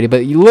series already,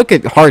 but you look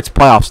at Hart's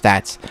playoff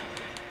stats.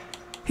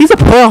 He's a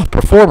playoff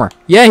performer.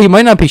 Yeah, he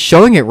might not be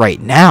showing it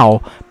right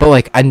now, but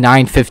like a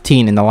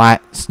 9-15 in the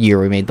last year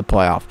we made the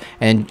playoff.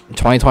 And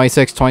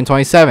 2026,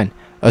 2027,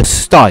 a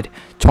stud.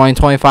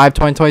 2025,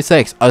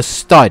 2026, a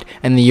stud.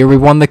 And the year we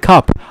won the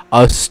cup,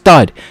 a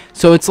stud.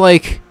 So it's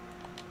like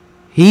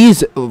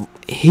he's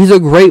a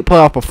great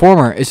playoff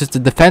performer. It's just the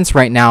defense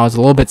right now is a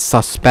little bit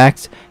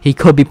suspect. He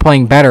could be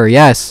playing better,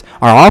 yes.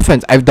 Our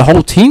offense, the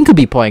whole team could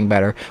be playing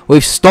better.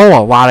 We've stole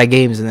a lot of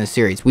games in this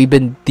series. We've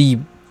been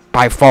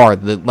by far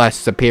the less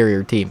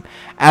superior team.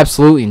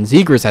 Absolutely. And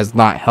Zegras has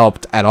not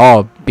helped at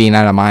all being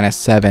at a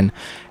 -7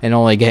 and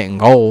only getting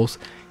goals.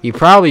 He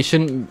probably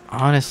shouldn't,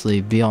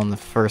 honestly, be on the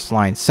first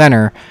line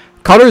center.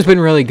 Cutter's been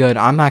really good.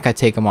 I'm not going to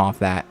take him off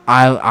that.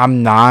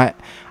 I'm not.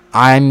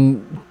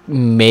 I'm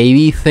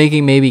maybe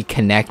thinking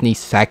Konechny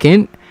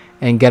second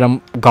and get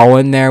him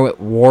going there with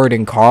Ward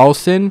and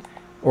Carlson.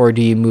 Or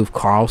do you move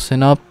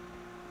Carlson up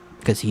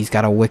because he's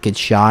got a wicked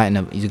shot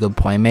and he's a good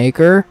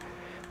playmaker?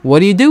 What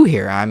do you do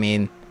here? I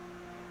mean,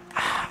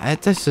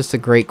 that's just a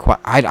great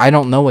question. I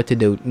don't know what to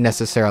do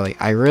necessarily.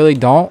 I really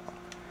don't.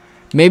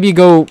 Maybe you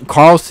go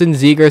Carlson,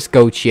 Zegras,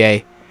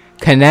 Gauthier,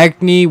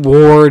 Konechny,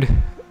 Ward,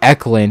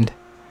 Eklund.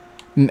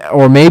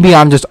 Or maybe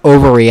I'm just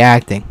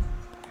overreacting.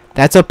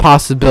 That's a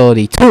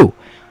possibility too.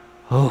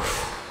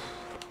 Oof.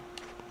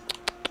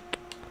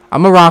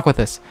 I'm gonna rock with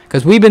this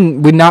because we've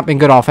not been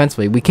good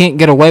offensively. We can't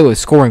get away with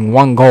scoring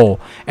one goal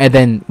and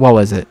then what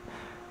was it?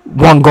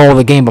 One goal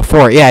the game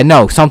before. Yeah,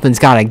 no, something's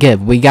gotta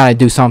give. We gotta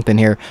do something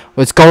here.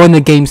 Let's go into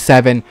game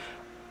 7.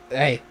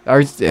 Hey,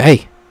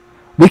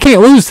 we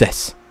can't lose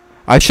this.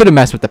 I should have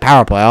messed with the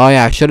power play. Oh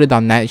yeah, I should have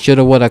done that.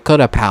 Shoulda, woulda,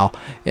 coulda, pal.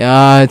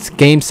 It's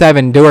game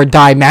 7. Do or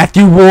die.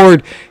 Matthew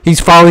Ward. He's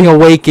finally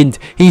awakened.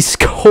 He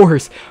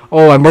scores.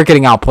 Oh, and we're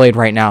getting outplayed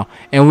right now.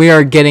 And we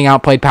are getting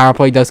outplayed. Power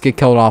play does get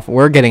killed off.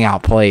 We're getting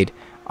outplayed.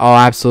 Oh,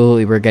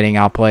 absolutely, we're getting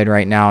outplayed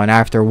right now. And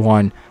after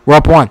 1, we're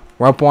up 1.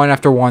 We're up 1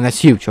 after 1.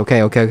 That's huge.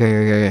 Okay,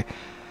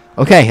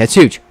 that's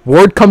huge.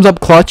 Ward comes up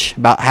clutch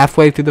about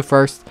halfway through the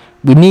first.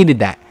 We needed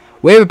that.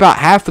 We have about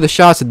half of the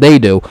shots that they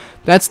do.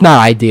 That's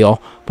not ideal,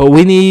 but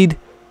we need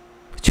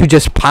to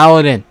just pile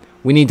it in.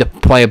 We need to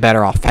play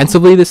better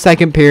offensively the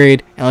second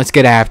period, and let's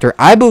get after.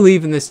 I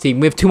believe in this team.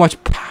 We have too much.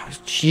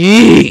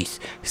 Jeez,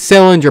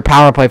 cylinder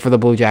power play for the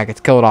Blue Jackets.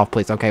 Kill it off,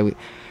 please. Okay,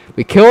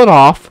 we kill it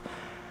off.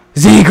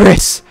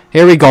 Zegras.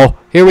 Here we go.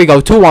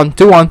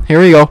 2-1. Here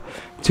we go.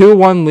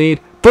 2-1 lead.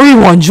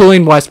 3-1.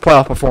 Julian West,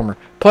 playoff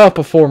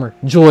performer.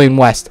 Julian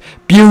West.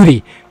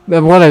 Beauty.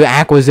 What an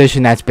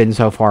acquisition that's been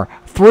so far.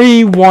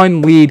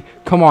 3-1 lead.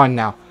 Come on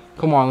now.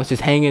 Come on, let's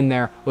just hang in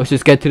there. Let's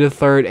just get to the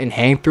third and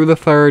hang through the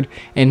third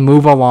and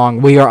move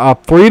along. We are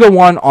up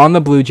 3-1 on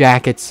the Blue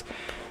Jackets.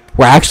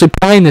 We're actually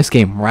playing this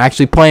game. We're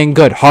actually playing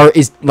good. Hart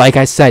is, like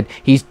I said,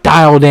 he's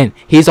dialed in.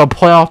 He's a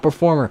playoff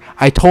performer.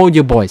 I told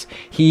you, boys.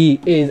 He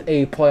is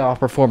a playoff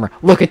performer.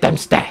 Look at them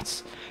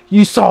stats.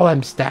 You saw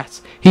them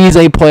stats. He's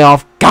a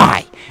playoff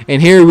guy.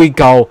 And here we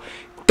go.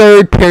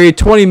 Third period,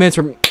 20 minutes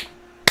from...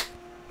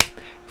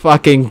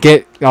 Fucking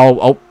get...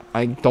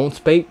 I don't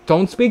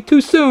speak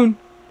too soon.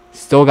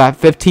 Still got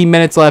 15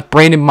 minutes left.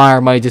 Brandon Meyer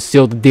might have just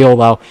sealed the deal,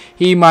 though.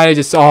 He might have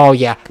just, oh,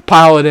 yeah,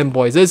 pile it in,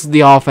 boys. This is the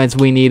offense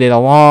we needed a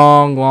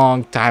long,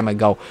 long time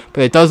ago.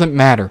 But it doesn't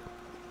matter.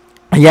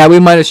 Yeah,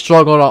 we might have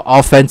struggled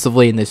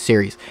offensively in this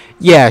series.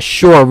 Yeah,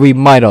 sure, we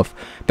might have.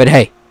 But,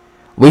 hey,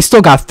 we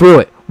still got through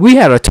it. We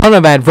had a ton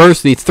of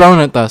adversity thrown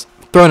at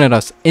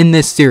us in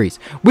this series.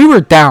 We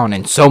were down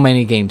in so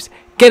many games,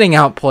 getting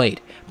outplayed.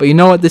 But you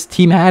know what this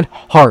team had?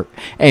 Heart.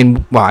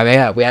 And, well,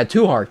 yeah, we had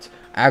 2 hearts.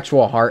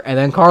 Actual Hart and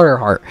then Carter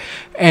Hart,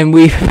 and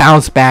we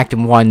bounced back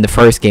and won the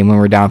first game when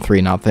we were down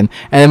 3-0, and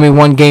then we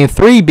won game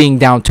 3 being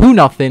down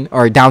 2-0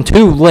 or down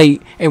 2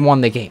 late and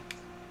won the game.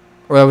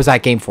 Or was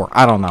that game 4?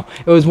 I don't know.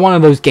 It was one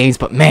of those games,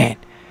 but man,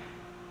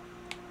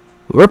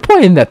 we're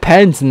playing the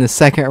Pens in the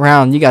second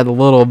round. You got the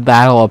little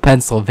Battle of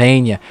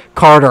Pennsylvania.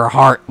 Carter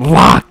Hart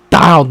locked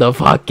down the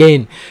fuck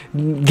in.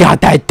 Got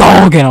that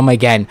dog in him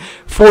again.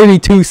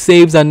 42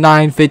 saves, a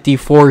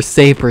 954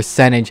 save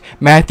percentage.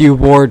 Matthew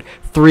Ward,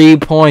 3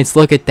 points.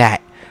 Look at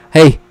that.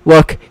 Hey,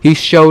 look, he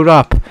showed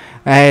up.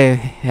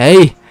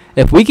 Hey,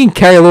 if we can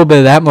carry a little bit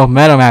of that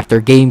momentum after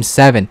game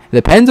 7,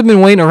 the Pens have been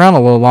waiting around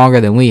a little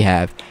longer than we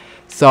have.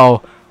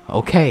 So,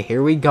 okay,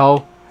 here we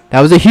go.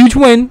 That was a huge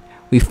win.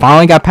 We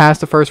finally got past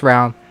the first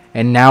round,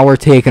 and now we're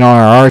taking on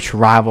our arch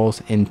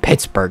rivals in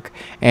Pittsburgh.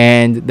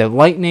 And the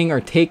Lightning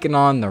are taking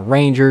on the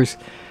Rangers.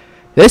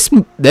 This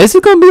is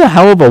going to be a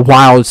hell of a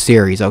wild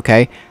series,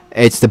 okay?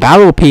 It's the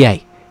Battle of PA.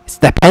 It's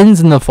the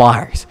Pens and the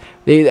Flyers.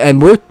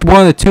 And we're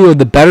one of the 2 of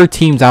the better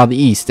teams out of the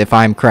East, if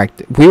I'm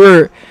correct.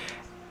 The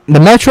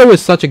Metro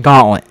was such a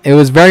gauntlet. It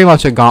was very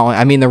much a gauntlet.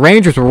 I mean, the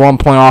Rangers were 1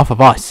 point off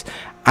of us.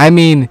 I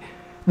mean,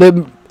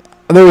 there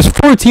was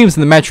 4 teams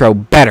in the Metro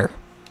better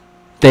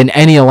than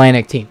any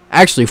Atlantic team.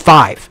 Actually,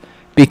 5.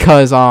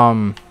 Because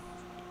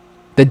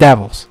the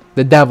Devils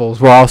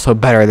were also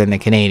better than the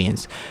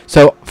Canadians.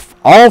 So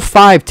all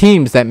 5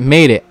 teams that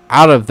made it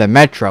out of the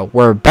Metro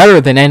were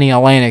better than any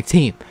Atlantic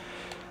team,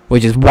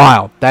 which is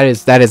wild. That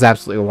is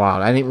absolutely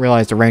wild. I didn't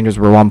realize the Rangers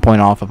were 1 point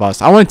off of us.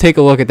 I want to take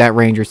a look at that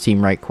Rangers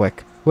team right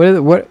quick.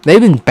 What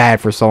they've been bad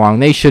for so long.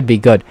 They should be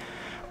good.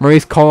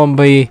 Maurice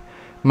Colomby,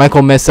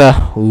 Michael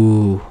Missa.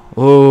 Ooh.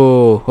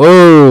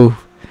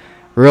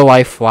 Real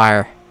life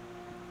Flyer.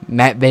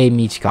 Matvey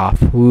Michkov.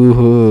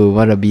 Woohoo.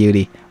 What a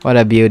beauty. What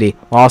a beauty.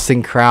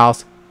 Lawson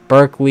Krause.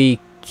 Berkeley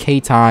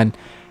Caton.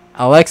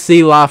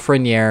 Alexis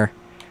Lafreniere.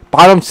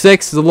 Bottom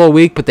 6 is a little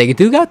weak, but they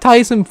do got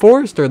Tyson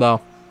Forrester,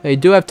 though. They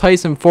do have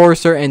Tyson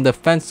Forrester, and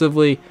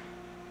defensively,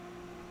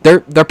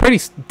 they're pretty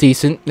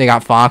decent. They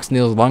got Fox,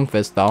 Niels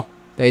Lundqvist, though.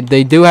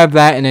 They do have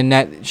that, and then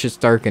Nat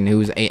Shesterkin,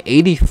 who's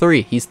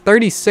 83. He's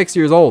 36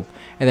 years old.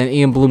 And then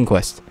Ian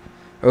Bloomquist.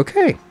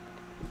 Okay.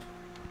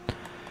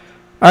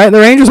 All right, the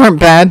Rangers aren't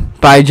bad.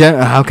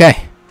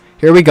 Okay,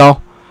 here we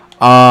go.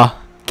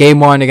 Game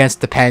 1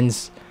 against the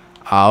Pens.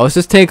 Let's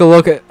just take a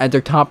look at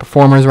their top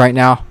performers right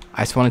now.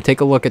 I just want to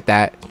take a look at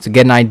that to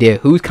get an idea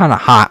who's kind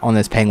of hot on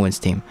this Penguins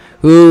team.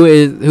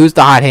 Who's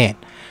the hot hand?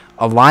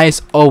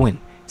 Elias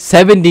Owen,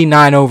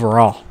 79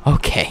 overall.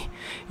 Okay,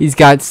 he's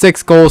got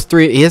 6 goals,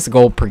 3. He has a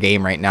goal per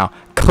game right now.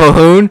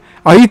 Cahoon,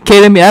 are you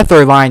kidding me? That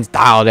third line's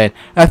dialed in.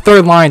 That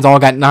third line's all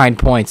got 9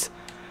 points.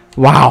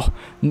 Wow,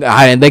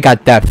 they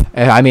got depth.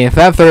 I mean, if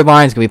that third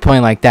line's gonna be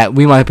playing like that,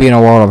 we might be in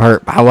a world of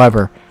hurt.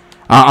 However,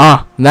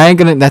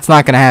 that's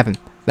not gonna happen.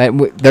 They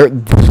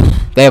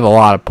have a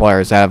lot of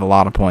players that have a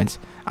lot of points.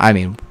 I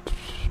mean,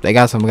 they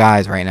got some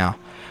guys right now.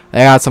 They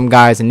got some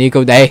guys, and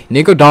Nico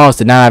Dawes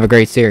did not have a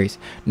great series.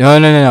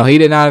 No. He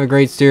did not have a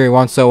great series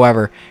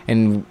whatsoever.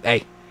 And,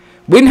 hey,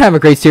 we didn't have a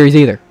great series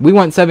either. We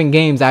won 7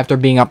 games after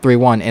being up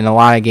 3-1. In a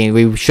lot of games,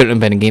 we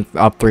shouldn't have been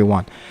up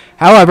 3-1.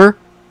 However,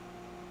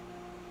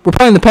 we're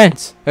playing the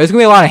Pens. There's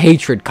going to be a lot of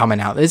hatred coming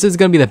out. This is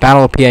going to be the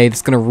Battle of PA.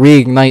 It's going to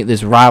reignite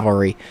this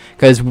rivalry.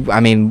 Because, I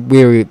mean,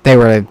 they were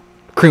the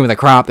cream of the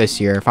crop this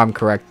year, if I'm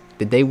correct.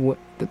 They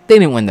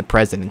didn't win the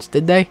Presidents,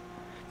 did they?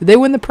 Did they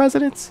win the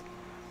Presidents?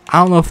 I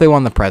don't know if they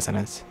won the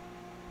Presidents.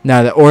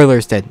 No, the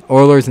Oilers did.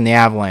 Oilers and the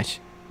Avalanche.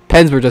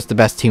 Pens were just the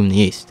best team in the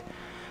East.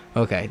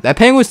 Okay, that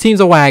Penguins team's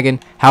a wagon.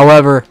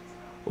 However,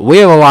 we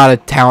have a lot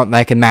of talent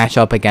that can match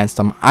up against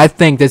them. I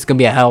think this is going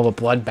to be a hell of a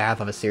bloodbath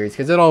of a series,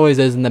 because it always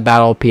is in the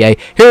Battle of PA.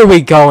 Here we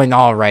go, and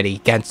already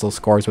Gensel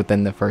scores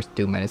within the first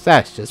 2 minutes.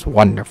 That's just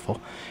wonderful.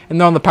 And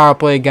then on the power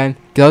play again,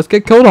 does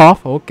get killed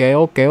off. Okay,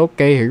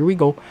 here we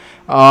go.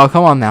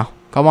 Come on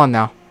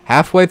now.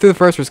 Halfway through the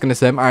first, we're just going to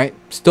sim. All right,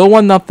 still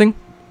 1-0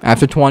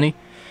 after 20.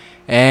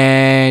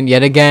 And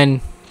yet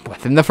again,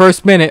 within the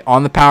first minute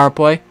on the power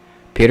play,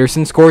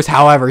 Peterson scores.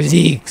 However,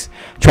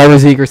 Trevor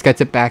Zegers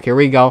gets it back. Here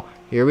we go.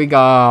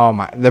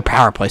 Oh, their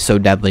power play is so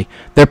deadly.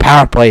 Their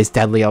power play is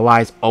deadly.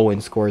 Elias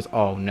Owen scores.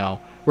 Oh,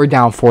 no. We're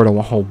down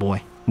 4-1. Oh,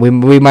 boy. We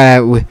might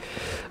have... this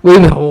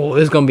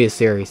is going to be a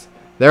series.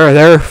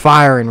 They're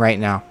firing right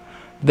now.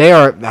 They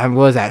are... What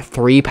was that?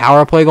 3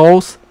 power play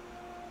goals?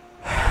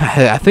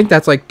 I think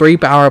that's like 3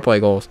 power play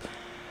goals.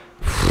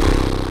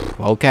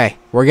 Okay,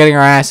 we're getting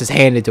our asses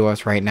handed to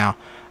us right now.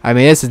 I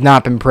mean, this has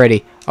not been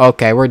pretty.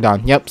 Okay, we're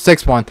done. Yep,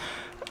 6-1.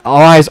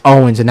 Elias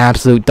Owen's an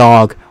absolute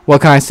dog. What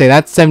can I say?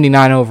 That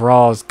 79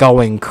 overall is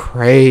going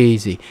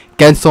crazy.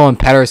 Gensel and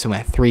Pedersen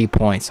with 3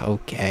 points.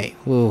 Okay.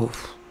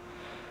 Oof.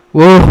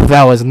 Woo,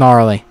 that was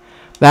gnarly.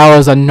 That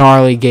was a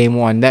gnarly game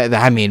 1.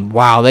 I mean,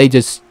 wow, they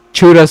just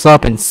chewed us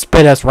up and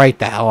spit us right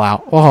the hell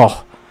out.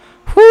 Oh,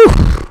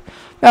 whew.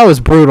 That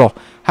was brutal.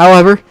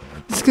 However,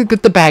 let's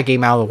get the bad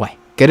game out of the way.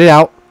 Get it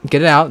out.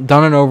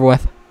 Done and over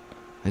with.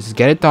 Let's just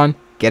get it done.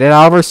 Get it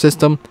out of our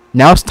system.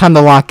 Now it's time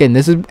to lock in.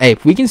 Hey,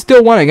 if we can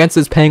still win against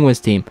this Penguins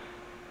team,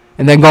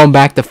 and then going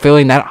back to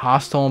feeling that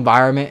hostile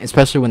environment,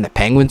 especially when the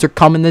Penguins are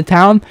coming to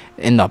town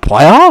in the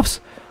playoffs.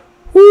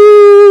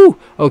 Woo!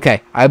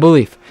 Okay, I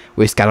believe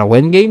we just gotta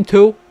win game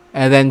 2,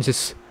 and then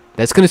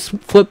that's gonna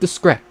flip the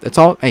script. That's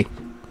all. Hey,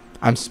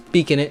 I'm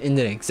speaking it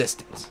into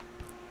existence.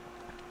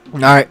 All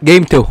right,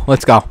 game 2.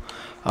 Let's go.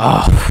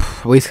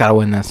 Oh, we just gotta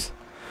win this.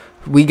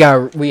 We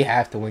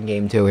have to win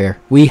game 2 here.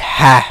 We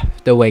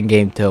have to win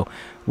game 2.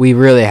 We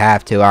really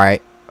have to. All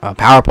right,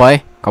 power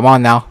play. Come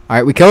on now. All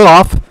right, we kill it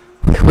off.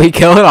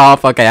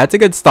 Okay, that's a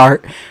good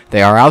start.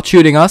 They are out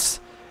shooting us.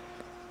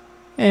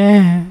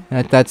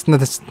 That's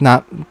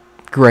not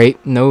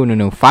great.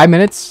 No. 5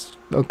 minutes.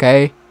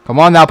 Okay. Come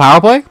on now,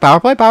 power play.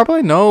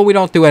 No, we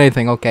don't do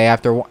anything. Okay,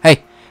 after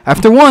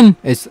 1,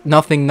 it's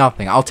nothing.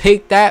 I'll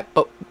take that,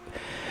 but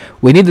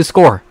we need to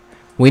score.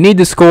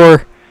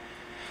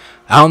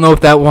 I don't know if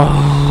that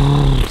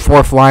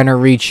 4th liner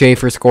Reed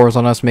Schaefer scores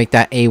on us, make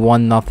that a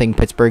 1-0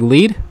 Pittsburgh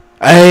lead.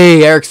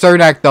 Hey, Eric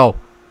Cernak though.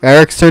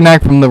 Eric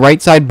Cernak from the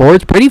right side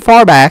boards, pretty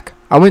far back.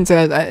 I wouldn't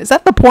say is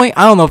that the point?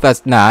 I don't know if that's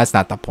that's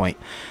not the point.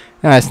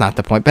 That's not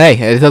the point. But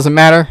hey, it doesn't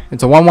matter.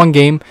 It's a 1-1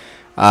 game.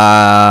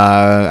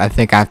 I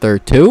think after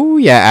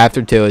 2,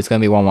 after 2 it's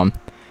gonna be 1-1.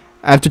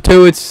 After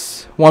 2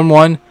 it's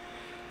 1-1.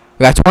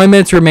 We got 20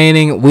 minutes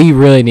remaining. We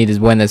really need to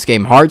win this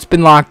game. Hart's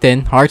been locked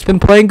in. Hart's been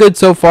playing good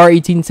so far.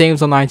 18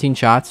 saves on 19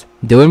 shots.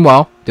 Doing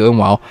well.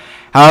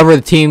 However,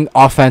 the team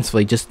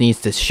offensively just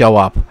needs to show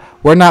up.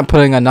 We're not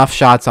putting enough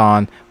shots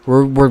on.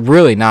 We're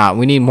really not.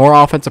 We need more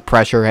offensive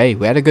pressure. Hey,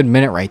 we had a good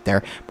minute right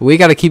there. But we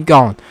got to keep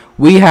going.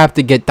 We have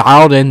to get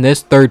dialed in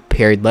this third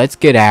period. Let's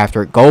get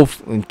after it. Go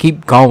and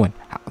keep going.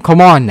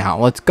 Come on now.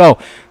 Let's go.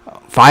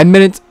 5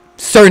 minutes.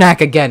 Cernak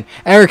again.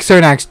 Eric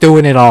Cernak's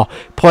doing it all.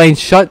 Playing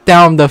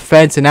shutdown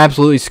defense and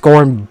absolutely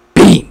scoring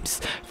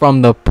beams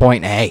from the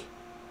point. Hey,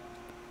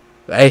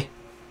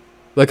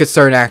 look at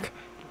Cernak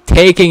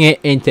taking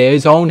it into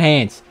his own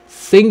hands.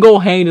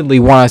 Single-handedly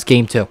won us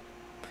game 2.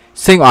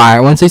 I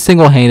wouldn't say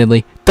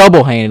single-handedly.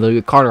 Double-handedly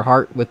with Carter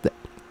Hart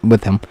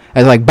with him.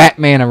 As like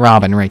Batman and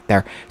Robin right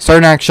there.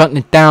 Cernak shutting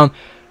it down.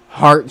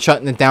 Hart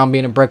shutting it down,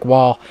 being a brick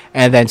wall.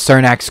 And then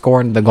Cernak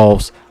scoring the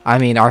goals. I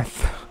mean,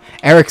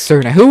 Eric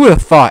Cernak. Who would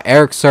have thought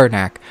Eric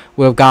Cernak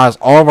would have got us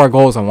all of our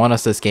goals and won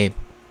us this game?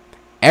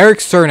 Eric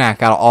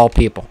Cernak, out of all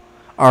people.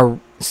 Our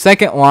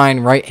second line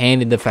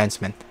right-handed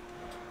defenseman.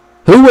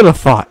 Who would have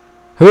thought?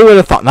 Who would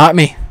have thought? Not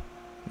me.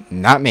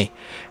 Not me.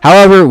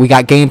 However, we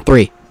got game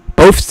 3.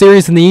 Both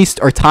series in the East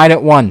are tied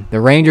at 1.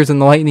 The Rangers and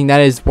the Lightning, that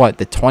is what?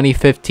 The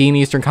 2015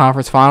 Eastern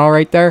Conference Final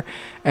right there?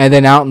 And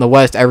then out in the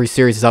West, every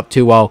series is up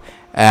 2-0.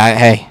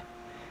 Hey,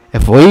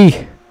 if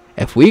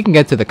we can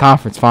get to the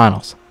conference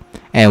finals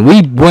and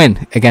we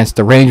win against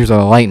the Rangers or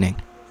the Lightning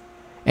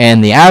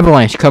and the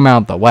Avalanche come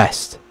out the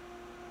West,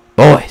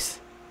 boys,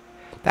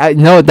 you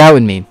know what that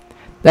would mean?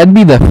 That'd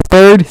be the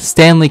 3rd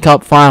Stanley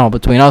Cup final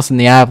between us and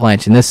the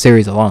Avalanche in this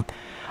series alone.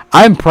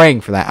 I'm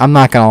praying for that. I'm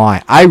not going to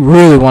lie. I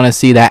really want to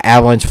see that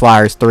Avalanche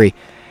Flyers 3.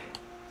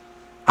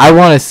 I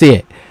want to see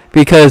it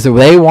because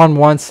they won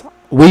once,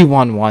 we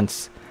won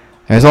once.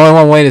 There's only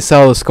one way to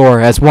sell the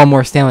score. That's one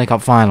more Stanley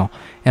Cup final.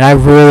 And I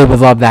really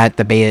would love that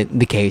to be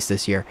the case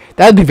this year.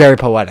 That would be very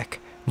poetic.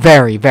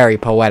 Very, very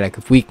poetic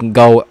if we can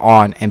go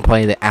on and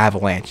play the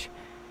Avalanche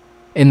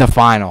in the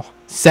final.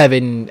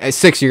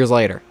 6 years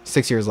later.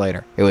 6 years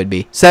later, it would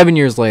be. 7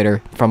 years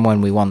later from when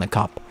we won the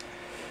Cup.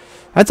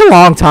 That's a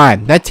long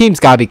time. That team's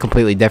got to be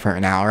completely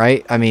different now,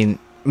 right? I mean,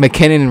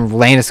 McKinnon and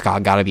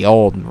Landeskog got to be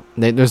old.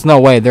 There's no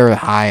way they're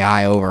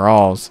high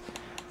overalls.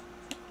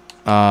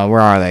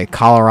 Where are they?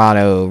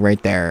 Colorado,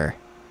 right there.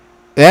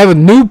 They have a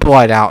new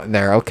blood out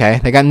there. Okay,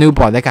 they got new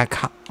blood. They got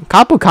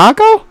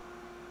Capocaco,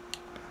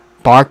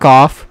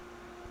 Barkov,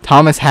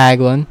 Thomas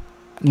Hagelin,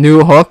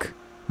 Newhook,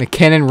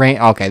 McKinnon, Rain.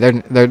 Okay,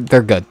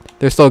 they're good.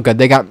 They're still good.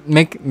 They got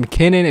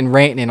McKinnon and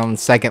Rantanen on the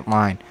second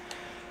line.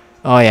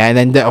 Oh yeah, and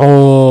then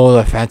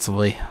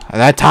defensively,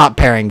 that top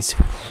pairings.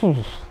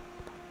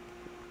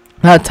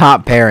 That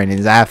top pairing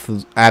is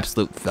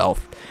absolute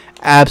filth.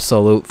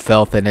 Absolute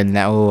filth. And then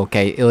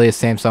okay, Ilya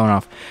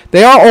Samsonov.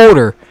 They are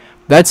older.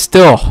 That's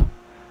still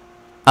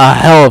a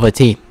hell of a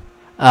team.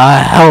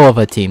 A hell of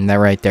a team that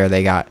right there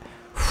they got.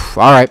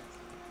 All right.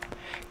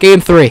 Game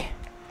 3.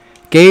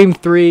 Game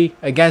 3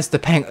 against the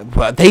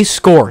Penguins. They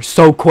score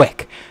so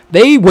quick.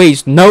 They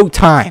waste no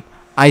time.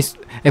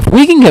 If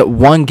we can get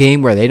one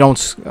game where they don't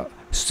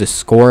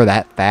score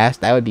that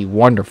fast, that would be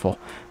wonderful.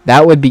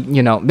 That would be,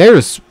 they're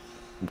just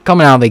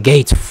coming out of the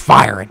gates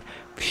firing.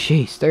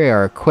 Jeez, they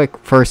are a quick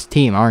first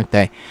team, aren't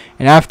they?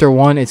 And after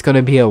one, it's going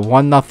to be a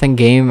 1-0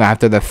 game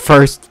after the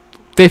first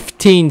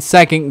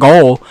 15-second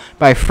goal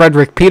by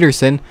Frederick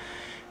Peterson.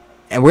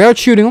 And we're out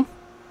shooting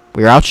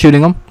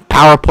them.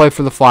 Power play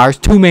for the Flyers.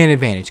 2-man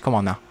advantage. Come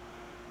on now.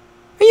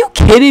 Are you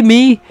kidding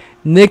me?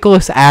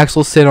 Nicholas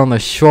Axelson on the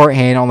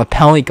shorthand on the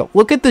penalty goal.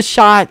 Look at the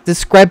shot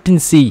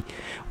discrepancy.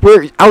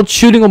 We're out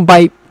shooting them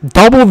by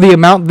double the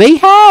amount they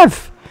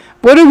have.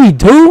 What are we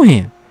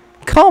doing?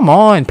 Come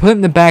on. Put it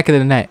in the back of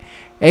the net.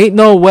 Ain't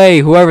no way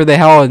whoever the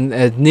hell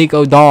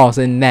Nico Dahl's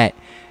in net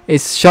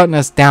is shutting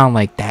us down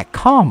like that.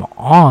 Come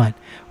on.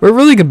 We're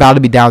really about to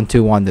be down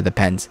 2-1 to the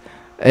Pens.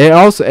 And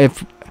also,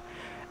 if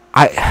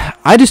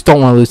I just don't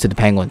want to lose to the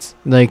Penguins.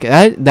 Like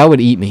that would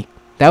eat me.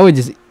 That would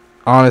just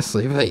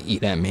honestly really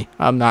eat at me.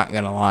 I'm not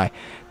gonna lie.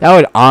 That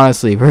would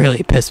honestly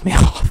really piss me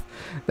off.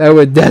 That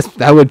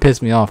would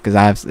piss me off because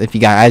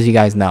as you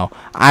guys know,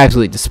 I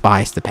absolutely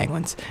despise the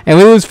Penguins. And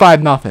we lose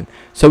 5-0.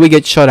 So we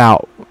get shut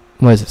out.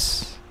 What is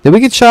this? Did we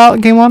get shut out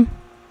in game 1?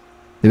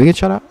 Did we get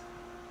shut out?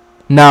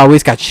 No, we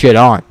just got shit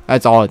on.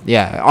 That's all.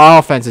 Yeah, our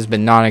offense has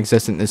been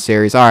non-existent this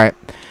series. All right.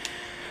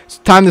 It's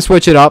time to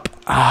switch it up.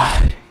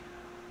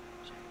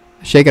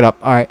 Shake it up.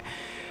 All right.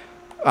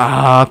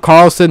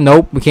 Carlson,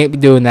 nope. We can't be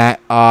doing that.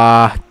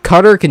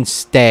 Cutter can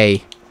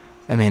stay.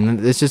 I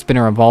mean, it's just been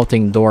a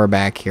revolting door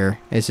back here.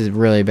 This has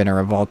really been a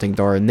revolting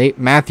door.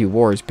 Matthew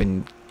Ward's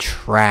been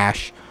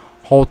trash.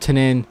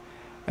 Holtonen,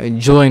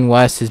 Julian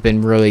West has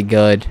been really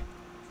good.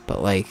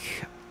 But, like,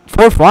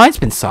 fourth line's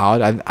been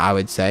solid, I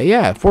would say.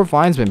 Yeah, fourth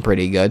line's been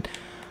pretty good.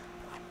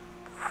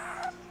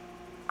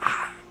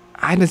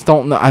 I just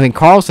don't know. I mean,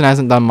 Carlson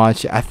hasn't done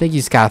much. I think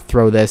he's got to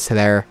throw this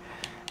there.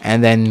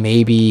 And then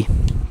maybe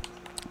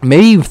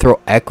you throw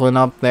Eklund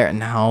up there.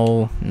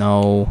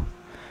 No.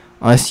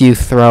 Unless you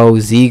throw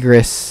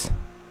Zegras.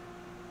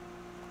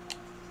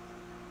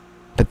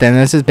 But then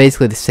this is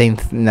basically the same.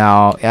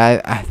 No,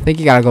 I think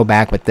you got to go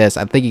back with this.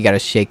 I think you got to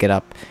shake it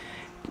up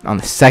on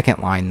the second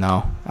line,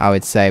 though, I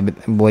would say.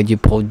 But would you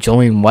pull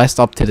Julian West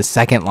up to the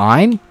second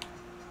line?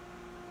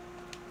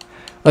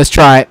 Let's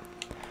try it.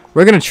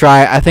 We're going to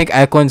try it. I think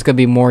Eklund's going to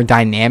be more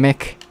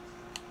dynamic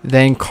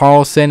than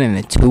Carlson in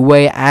the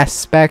two-way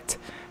aspect.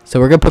 So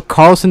we're going to put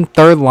Carlson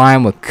third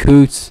line with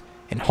Coots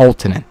and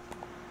Holtonen.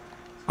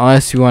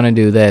 Unless you want to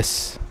do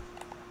this.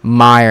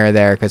 Meyer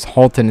there, because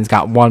Holton has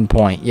got 1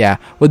 point. Yeah,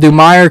 we'll do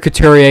Meyer,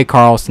 Couturier,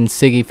 Carlson,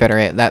 Siggy,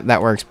 Federer.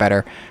 That works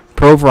better.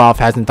 Provorov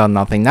hasn't done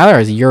nothing. Now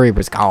there's Yuri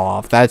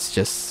Brizgalov. That's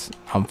just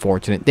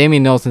unfortunate.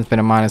 Damian Nilsson's been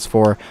a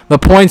 -4. The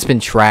point's been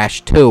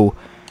trashed too.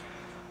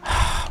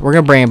 We're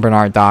gonna bring in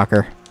Bernard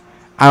Docker.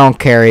 I don't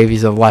care if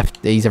he's a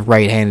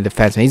right-handed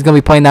defenseman. He's gonna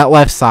be playing that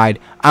left side.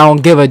 I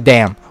don't give a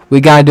damn.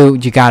 We gotta do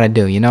what you gotta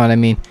do. You know what I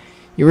mean?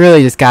 You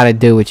really just gotta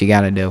do what you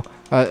gotta do.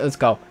 Let's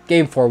go.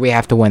 Game 4. We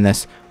have to win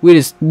this.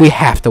 We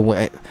have to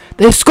win.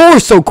 They score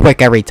so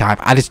quick every time.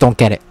 I just don't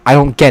get it. I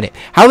don't get it.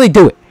 How they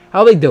do it?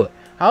 How they do it?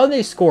 How do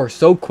they score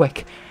so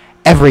quick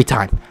every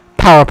time?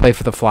 Power play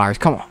for the Flyers.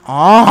 Come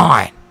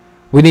on.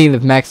 We need to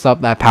mix up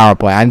that power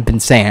play. I've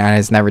been saying I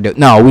just never do it.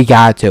 No, we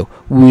got to.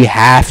 We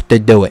have to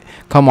do it.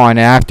 Come on. And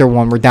after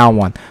 1, we're down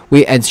 1.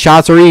 And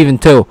shots are even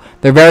too.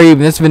 They're very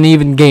even. This is an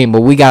even game,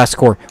 but we got to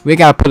score. We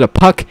got to put a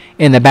puck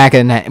in the back of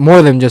the net.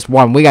 More than just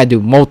 1. We got to do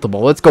multiple.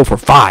 Let's go for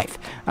 5.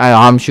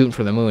 I'm shooting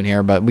for the moon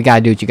here, but we got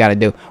to do what you got to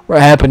do. We're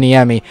helping the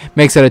Emmy.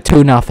 Makes it a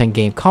 2-0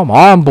 game. Come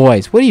on,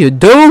 boys. What are you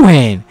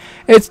doing?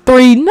 It's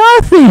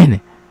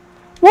 3-0.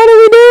 What are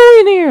we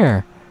doing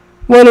here?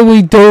 What are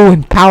we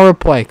doing? Power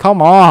play.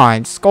 Come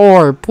on.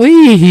 Score.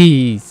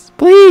 Please.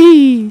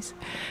 Please.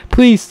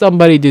 Please,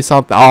 somebody do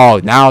something.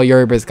 Oh, now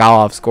Yuri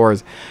Brizgalov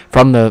scores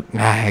from the...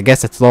 I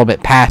guess it's a little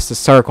bit past the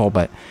circle,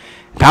 but...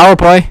 Power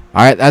play.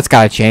 All right, that's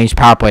got to change.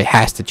 Power play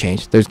has to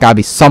change. There's got to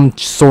be some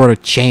sort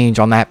of change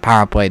on that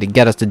power play to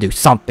get us to do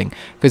something.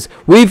 Because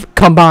we've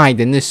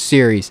combined in this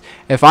series,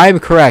 if I'm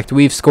correct,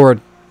 we've scored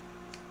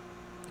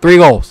 3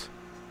 goals.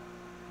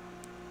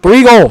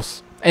 3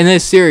 goals in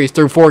this series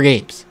through 4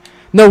 games.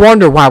 No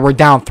wonder why we're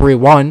down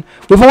 3-1.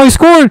 We've only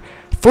scored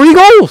 3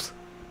 goals.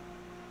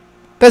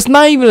 That's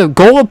not even a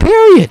goal a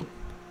period.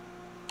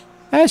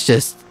 That's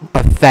just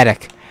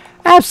pathetic.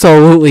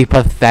 Absolutely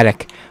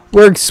pathetic.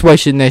 We're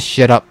switching this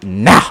shit up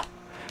now.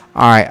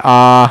 Alright,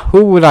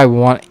 who would I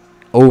want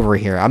over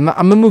here? I'm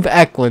gonna move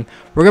Eklund.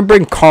 We're gonna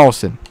bring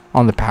Carlson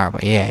on the power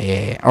play.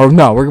 Yeah. Or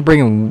no, we're gonna bring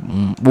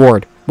in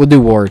Ward. We'll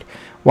do Ward.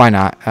 Why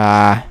not?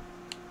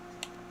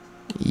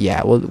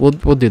 Yeah, we'll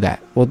do that.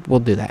 We'll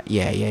do that.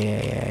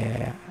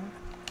 Yeah.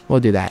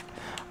 We'll do that.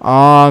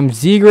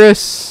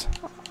 Zegras.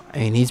 I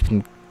mean, he's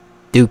been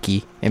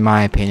dookie in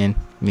my opinion.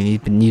 I mean, he's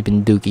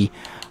been dookie.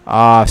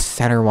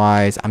 Center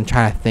wise, I'm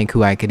trying to think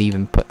who I could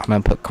even put. I'm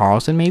gonna put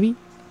Carlson maybe.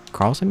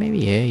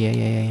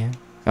 Yeah.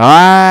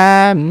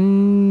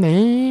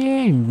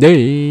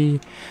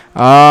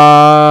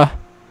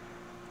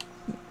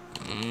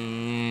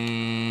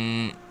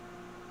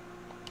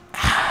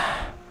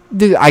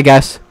 Dude, I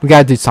guess we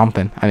gotta do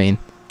something. I mean,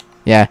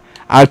 yeah,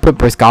 I would put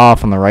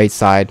Brizgalov on the right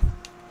side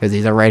because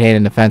he's a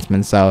right-handed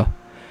defenseman. So,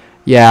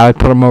 yeah, I would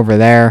put him over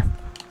there.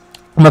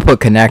 I'm going to put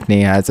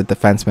Konechny as a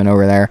defenseman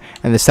over there.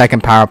 And the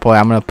second power play,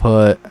 I'm going to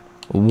put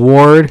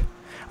Ward.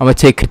 I'm going to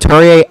take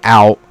Couturier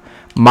out.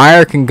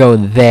 Meyer can go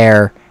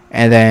there.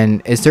 And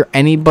then, is there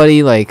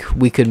anybody like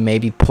we could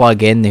maybe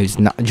plug in who's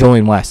not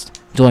Julian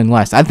West?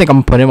 I think I'm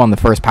going to put him on the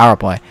first power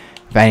play.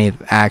 If any,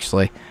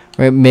 actually.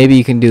 Maybe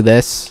you can do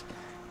this.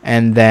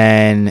 And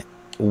then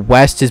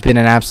West has been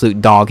an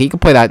absolute dog. He can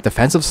play that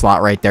defensive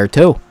slot right there,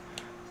 too.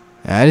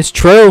 That is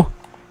true.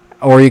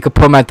 Or you could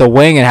put him at the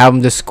wing and have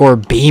him just score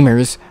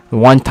beamers.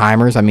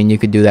 One-timers. I mean, you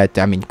could do that.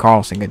 I mean,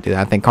 Carlson could do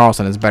that. I think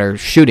Carlson has better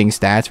shooting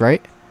stats,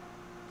 right?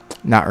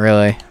 Not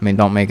really. I mean,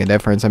 don't make a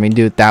difference. I mean,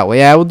 do it that way.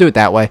 Yeah, we'll do it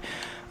that way.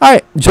 All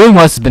right. Julian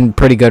West has been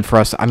pretty good for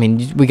us. I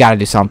mean, we got to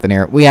do something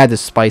here. We had to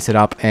spice it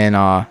up. And,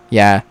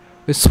 yeah.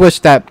 We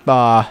switched that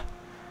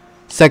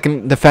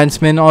second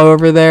defenseman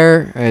over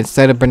there.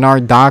 Instead of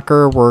Bernard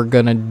Docker, we're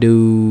going to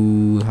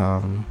do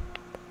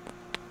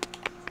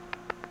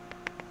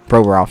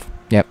Provorov.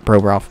 Yep,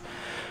 Provorov.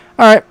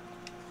 All right.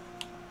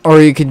 Or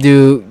you could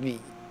do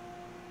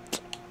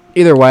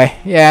either way.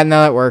 Yeah,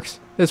 no, that works.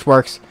 This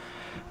works.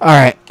 All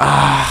right.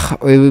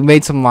 We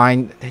made some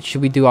line.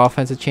 Should we do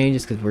offensive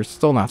changes? Because we're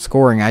still not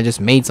scoring. I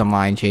just made some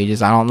line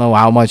changes. I don't know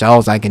how much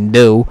else I can do.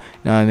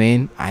 You know what I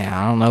mean? I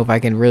don't know if I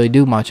can really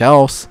do much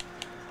else.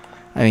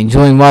 I mean,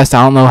 Julian West,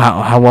 I don't know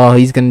how well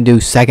he's going to do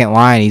second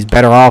line. He's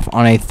better off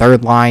on a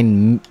third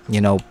line,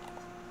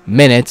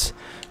 minutes.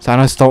 So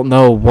I just don't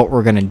know what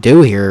we're going to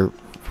do here.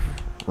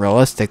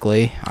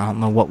 Realistically, I don't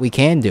know what we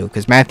can do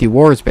because Matthew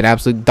Ward's been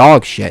absolute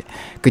dog shit.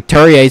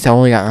 Couturier's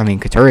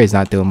Couturier's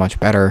not doing much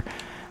better.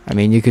 I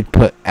mean, you could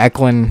put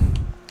Eklund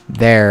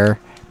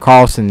there,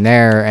 Carlson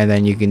there, and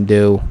then you can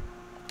do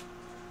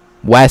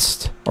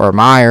West or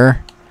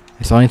Meyer.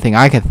 It's the only thing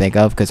I can think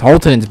of because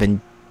Holton's been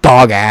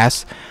dog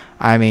ass.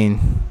 I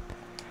mean,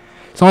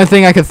 it's the only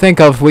thing I can think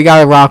of. We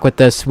gotta rock with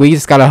this. We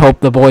just gotta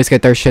hope the boys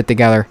get their shit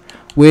together.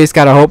 We just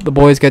gotta hope the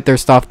boys get their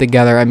stuff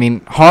together. I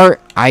mean,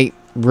 Hart, I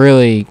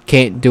really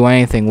can't do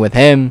anything with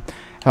him.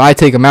 If I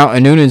take him out,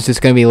 and Noonan's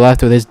just going to be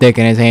left with his dick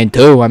in his hand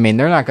too. I mean,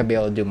 they're not going to be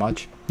able to do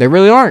much. They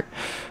really aren't.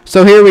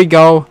 So here we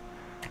go.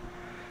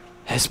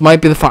 This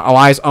might be the final.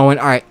 Elias Owen.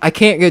 Alright, I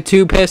can't get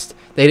too pissed.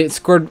 They didn't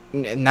score,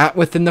 not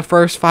within the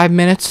first 5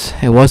 minutes.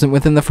 It wasn't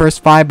within the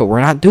first 5, but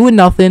we're not doing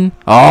nothing.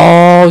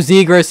 Oh,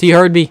 Zegras, he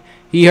heard me.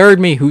 He heard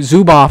me. Who's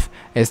Zubov?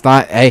 It's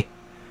not, hey.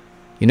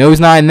 You know who's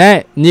not in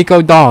net?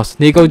 Nico Dawes.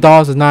 Nico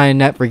Dawes is not in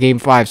net for Game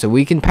 5, so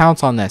we can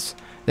pounce on this.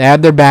 They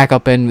have their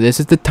backup, and this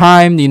is the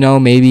time,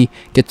 maybe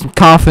get some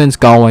confidence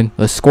going.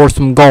 Let's score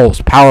some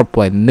goals. Power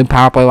play. The new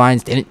power play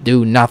lines didn't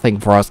do nothing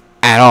for us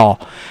at all.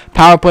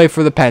 Power play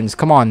for the Pens.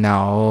 Come on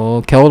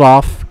now. Kill it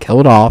off.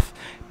 Kill it off.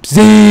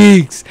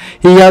 Zeeks!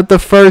 He got the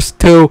first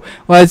 2.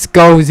 Let's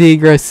go,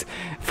 Zegras.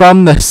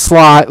 From the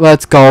slot.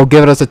 Let's go.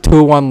 Giving us a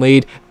 2-1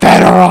 lead.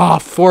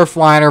 Fedorov. 4th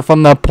liner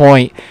from the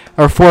point.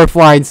 Or 4th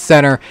line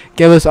center.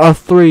 Give us a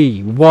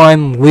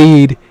 3-1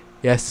 lead.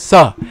 Yes,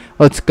 sir.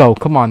 Let's go.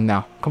 Come on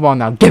now. Come on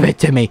now. Give it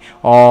to me.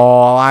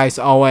 Oh, Elias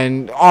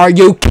Owen. Are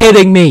you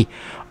kidding me?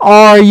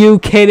 Are you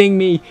kidding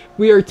me?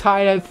 We are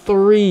tied at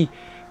 3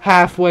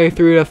 halfway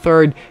through the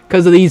third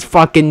because of these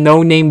fucking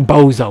no-name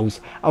bozos.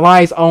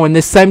 Elias Owen,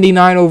 this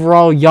 79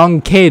 overall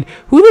young kid.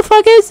 Who the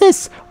fuck is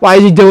this? Why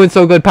is he doing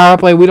so good? Power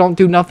play. We don't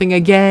do nothing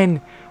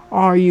again.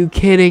 Are you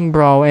kidding,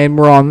 bro? And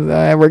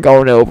we're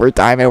going to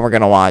overtime and we're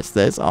going to watch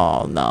this.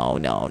 Oh, no.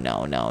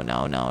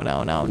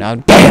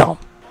 Damn.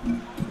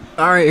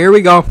 All right, here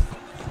we go.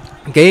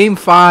 Game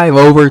 5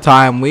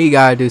 overtime. We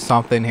got to do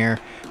something here.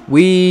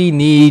 We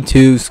need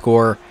to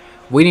score.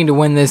 We need to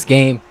win this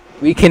game.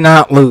 We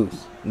cannot lose.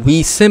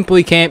 We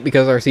simply can't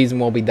because our season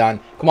will be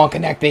done. Come on,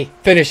 Konechny.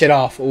 Finish it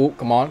off. Oh,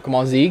 come on. Come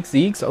on,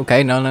 Zeeks.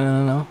 Okay,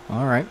 no.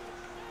 All right.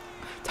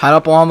 Tied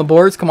up along the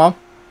boards. Come on.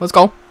 Let's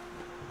go.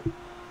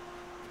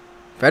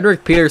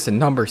 Frederick Peterson,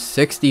 number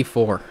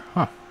 64.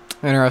 Huh.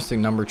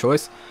 Interesting number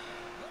choice.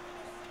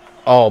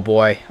 Oh,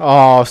 boy.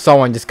 Oh,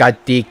 someone just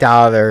got deked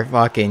out of their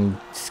fucking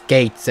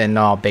skates. And,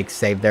 big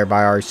save there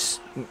by our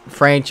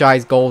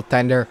franchise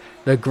goaltender.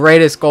 The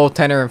greatest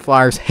goaltender in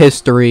Flyers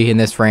history in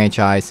this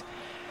franchise.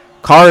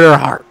 Carter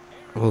Hart.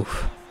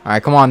 Oof. All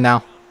right, come on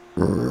now.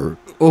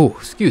 Oh,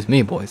 excuse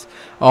me, boys.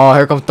 Oh,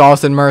 here comes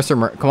Dawson Mercer.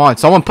 Come on,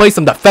 someone play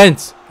some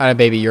defense. Atta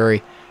baby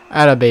Yuri.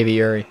 Atta baby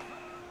Yuri.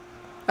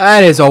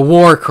 That is a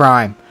war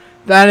crime.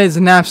 That is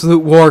an absolute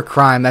war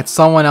crime that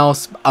someone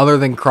else other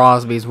than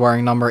Crosby is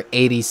wearing number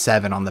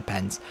 87 on the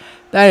Pens.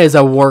 That is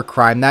a war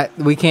crime. That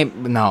we can't.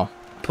 No,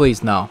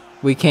 please no.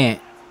 We can't.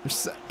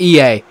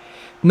 EA.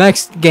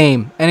 Next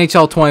game,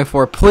 NHL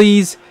 24.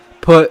 Please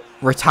put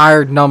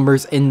retired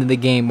numbers into the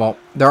game. Well,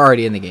 they're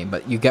already in the game,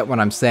 but you get what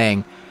I'm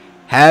saying.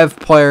 Have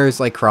players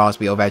like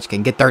Crosby,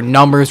 Ovechkin get their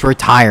numbers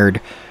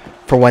retired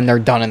for when they're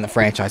done in the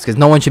franchise, because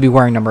no one should be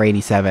wearing number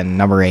 87,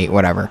 number 8,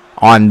 whatever,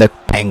 on the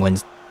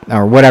Penguins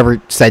or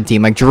whatever said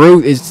team. Like Giroux,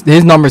 his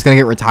number's gonna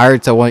get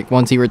retired, so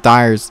once he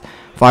retires,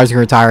 Flyers can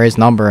retire his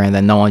number, and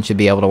then no one should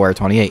be able to wear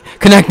 28.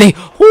 Konechny,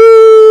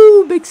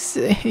 whoo, big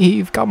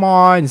save. Come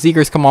on,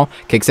 Zegras, come on,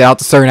 kicks it out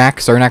to Cernak.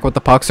 Cernak with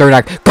the puck.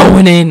 Cernak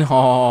going in.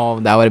 Oh,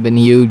 that would have been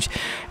huge.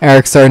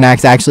 Eric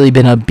Cernak's actually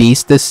been a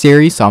beast this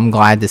series, so I'm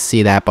glad to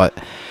see that. But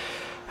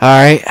all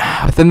right,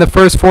 within the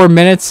first 4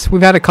 minutes,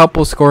 we've had a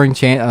couple scoring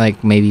chances,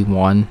 like maybe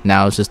one.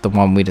 Now it's just the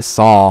one we just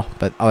saw.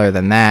 But other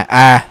than that,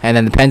 and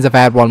then the Pens have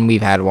had one,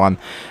 we've had one.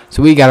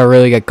 So we got to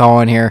really get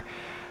going here.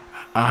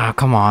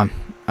 Come on.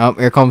 Oh,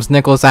 here comes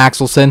Nicholas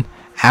Axelson.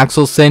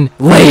 Axelson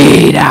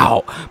laid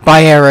out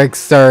by Eric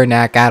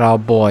Cernak. Atta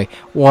boy.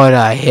 What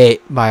a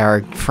hit by our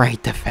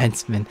great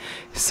defenseman.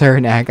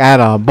 Cernak.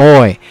 Atta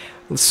boy.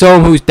 Show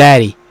him who's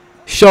daddy.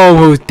 Show him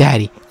who's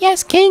daddy.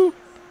 Yes, King.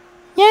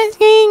 Yes,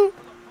 King.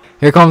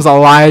 Here comes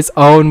Elias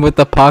Owen with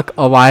the puck.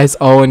 Elias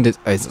Owen.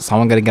 Is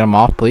someone going to get him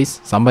off,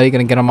 please? Somebody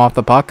going to get him off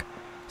the puck?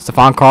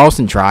 Stefan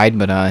Carlson tried,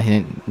 but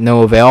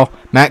no avail.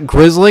 Matt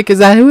Grzelcyk. Is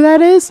that who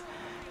that is?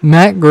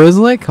 Matt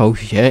Grzelcyk? Oh,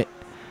 shit.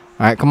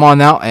 All right, come on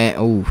now.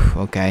 And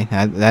okay.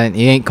 That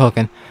he ain't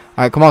cooking.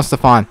 All right, come on,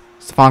 Stefan.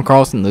 Stefan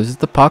Carlson loses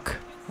the puck.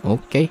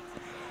 Okay.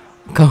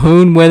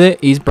 Cahoon with it.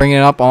 He's bringing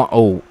it up on.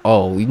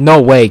 Oh,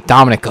 no way.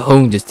 Dominic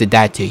Cahoon just did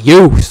that to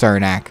you,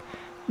 Cernak.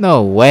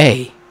 No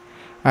way.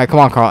 All right, come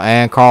on, Carl.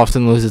 And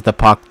Carlson loses the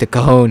puck to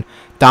Cahoon.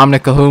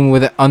 Dominic Cahoon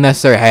with it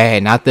unnecessary. Hey,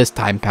 not this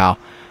time, pal.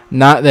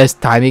 Not this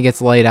time. He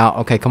gets laid out.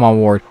 Okay, come on,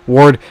 Ward.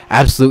 Ward,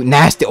 absolute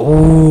nasty.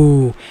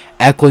 Ooh,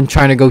 Eklund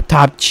trying to go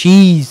top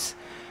cheese.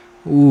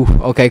 Ooh,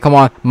 okay, come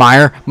on.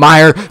 Meyer,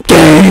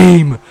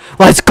 game!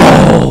 Let's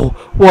go!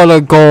 What a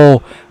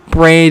goal.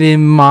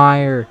 Braden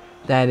Meyer.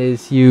 That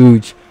is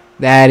huge.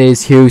 That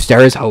is huge.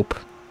 There is hope.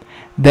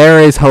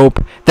 There is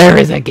hope. There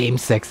is a Game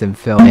 6 in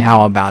Philly.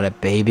 How about it,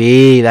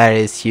 baby? That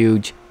is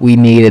huge. We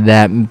needed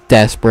that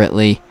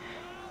desperately.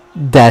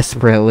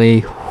 Desperately.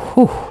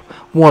 Whew.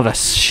 What a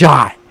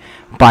shot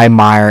by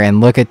Meyer.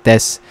 And look at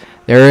this.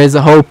 There is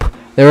a hope.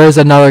 There is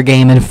another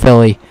game in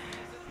Philly.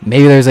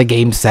 Maybe there's a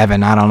Game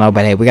 7. I don't know.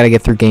 But, hey, we got to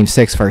get through Game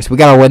 6 first. We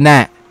got to win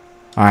that.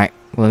 All right.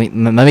 Let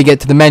me get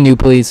to the menu,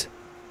 please.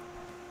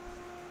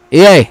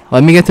 EA,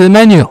 let me get to the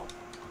menu.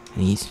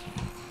 And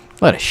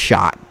what a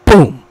shot.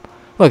 Boom.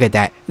 Look at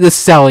that. This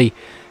Selly.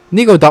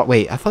 Nico,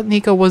 wait, I thought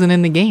Nico wasn't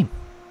in the game.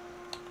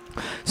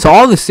 So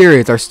all the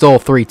series are still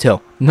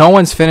 3-2. No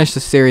one's finished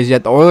the series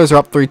yet. The Oilers are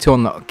up 3-2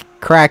 on the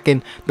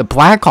Kraken. The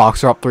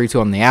Blackhawks are up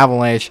 3-2 on the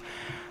Avalanche.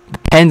 The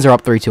Pens are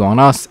up 3-2 on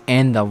us.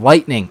 And the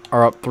Lightning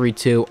are up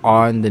 3-2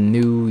 on the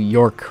New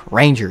York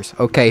Rangers.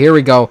 Okay, here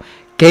we go.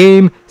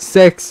 Game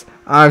 6.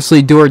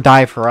 Obviously, do or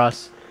die for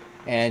us.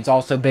 And it's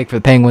also big for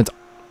the Penguins.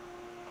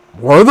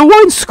 We're the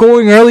ones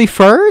scoring early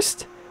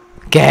first?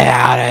 Get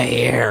out of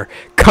here.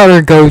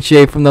 Cutter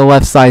Gauthier from the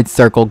left side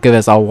circle. Give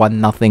us a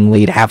 1-0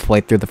 lead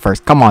halfway through the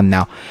first. Come on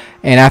now.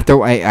 And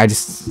after, I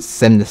just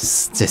send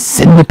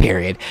the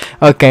period.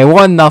 Okay,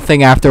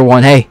 1-0 after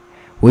 1. Hey,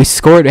 we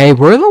scored. Hey,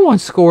 we're the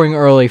ones scoring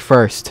early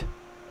first.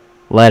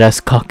 Let us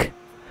cook.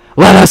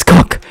 Let us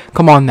cook.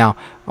 Come on now.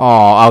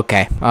 Oh,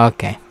 okay.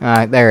 Okay.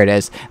 There it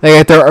is. They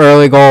get their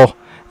early goal.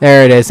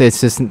 There it is.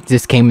 It's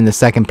just came in the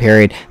second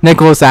period.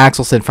 Nicholas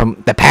Axelson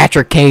from the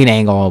Patrick Kane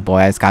angle. Oh boy,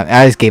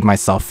 I just gave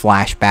myself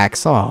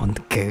flashbacks. Oh,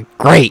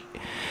 great.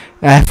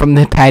 From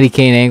the Patty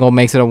Kane angle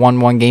makes it a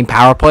 1-1 game.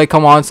 Power play.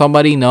 Come on,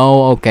 somebody.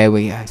 No.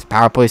 Okay,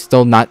 power play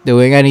still not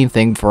doing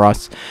anything for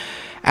us.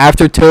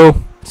 After 2,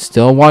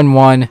 still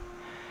 1-1.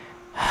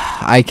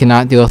 I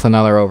cannot deal with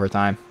another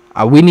overtime.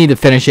 We need to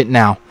finish it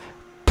now.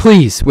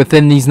 Please,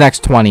 within these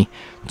next 20,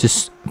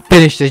 just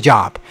finish the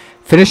job.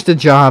 Finish the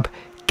job.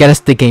 Get us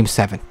to Game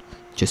 7.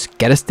 Just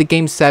get us to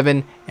Game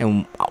 7,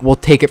 and we'll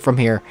take it from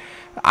here.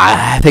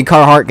 I think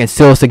Carter Hart can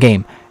steal us a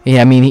game.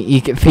 Yeah, I mean,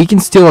 if he can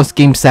steal us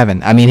Game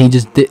 7, I mean,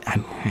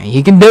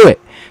 he can do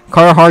it.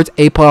 Carter Hart's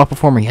a playoff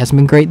performer. He hasn't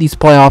been great these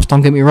playoffs,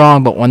 don't get me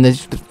wrong, but when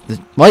the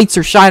lights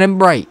are shining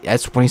bright,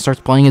 that's when he starts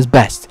playing his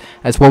best.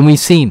 That's when we've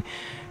seen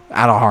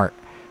out of Hart.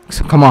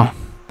 So come on.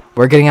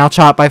 We're getting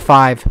outshot by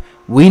 5.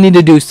 We need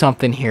to do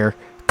something here.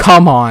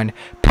 Come on.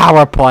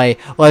 Power play.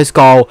 Let's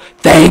go.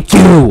 Thank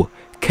you.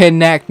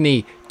 Connect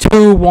me.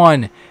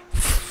 2-1.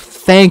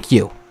 Thank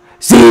you.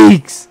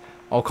 Zeeks.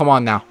 Oh, come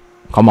on now.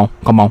 Come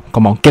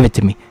on. Give it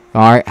to me.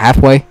 All right,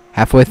 halfway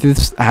through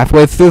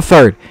the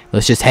third.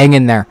 Let's just hang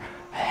in there.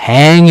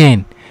 Hang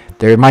in.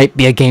 There might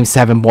be a Game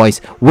 7,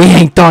 boys. We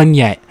ain't done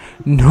yet.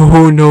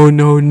 No.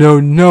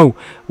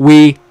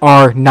 We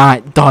are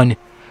not done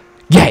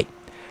yet.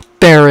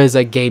 There is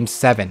a Game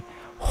 7.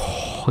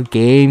 Oh,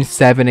 Game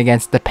 7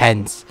 against the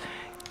Pens.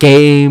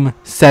 Game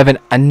 7,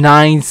 a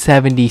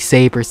 970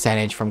 save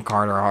percentage from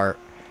Carter Hart.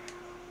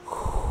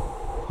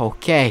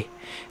 Okay.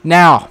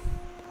 Now,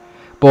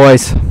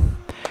 boys,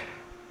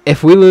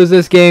 if we lose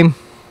this game,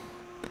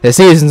 the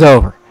season's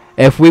over.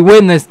 If we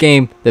win this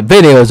game, the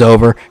video's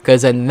over,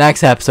 because then the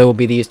next episode will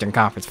be the Eastern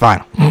Conference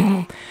Final.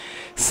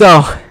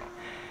 So,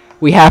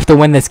 we have to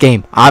win this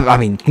game. I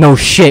mean, no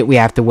shit, we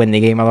have to win the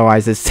game,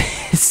 otherwise this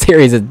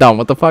series is done.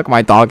 What the fuck am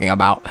I talking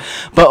about?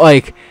 But,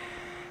 like,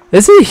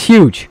 this is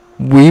huge.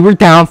 We were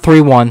down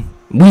 3-1.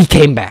 We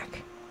came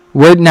back.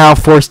 We're now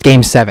forced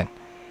Game 7.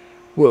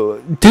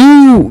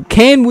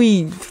 Can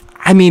we...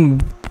 I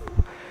mean,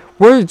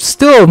 we're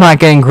still not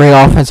getting great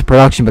offensive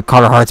production, but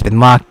Carter Hart's been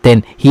locked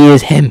in. He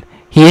is him.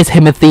 He is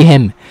Timothy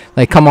him.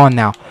 Like, come on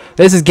now.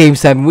 This is Game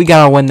 7. We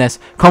gotta win this.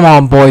 Come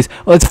on, boys.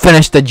 Let's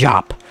finish the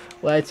job.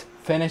 Let's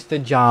finish the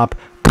job.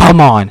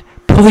 Come on.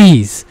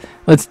 Please.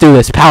 Let's do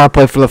this. Power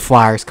play for the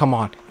Flyers. Come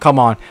on.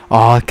 Oh,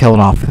 I killed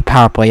off the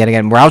power play yet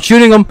again. We're out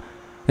shooting them.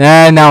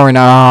 And now we're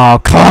not. Oh,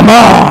 come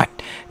on.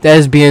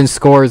 Desbian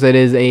scores. It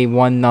is a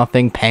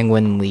 1-0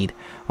 Penguin lead.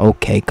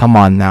 Okay, come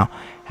on now.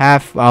 A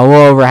little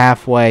over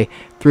halfway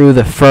through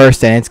the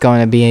first, and it's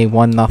going to be a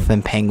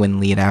 1-0 Penguin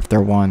lead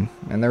after 1.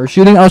 And they're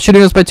shooting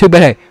us by 2,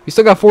 but hey, we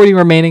still got 40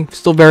 remaining.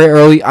 Still very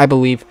early, I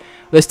believe.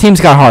 This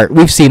team's got heart.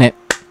 We've seen it.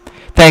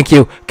 Thank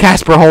you.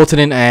 Casper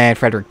Holtonen and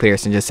Frederick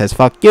Peterson just says,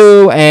 fuck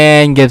you,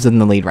 and gives them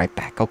the lead right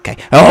back. Okay.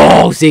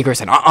 Oh,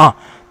 Segerson.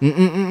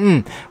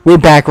 We're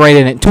back right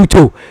in it.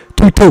 2-2.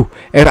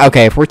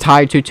 If we're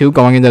tied 2-2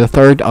 going into the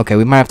third, okay,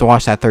 we might have to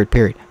watch that third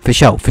period. For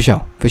sure.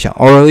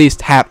 Or at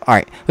least half. All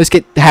right, let's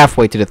get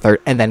halfway to the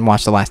third and then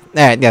watch the last.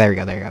 Yeah, there we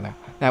go.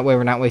 That way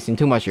we're not wasting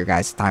too much of your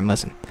guys' time.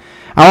 Listen,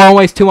 I don't want to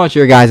waste too much of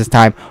your guys'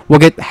 time. We'll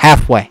get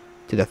halfway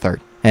to the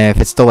third. And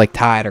if it's still like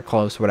tied or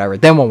close or whatever,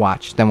 then we'll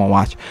watch.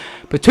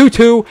 But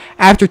 2-2,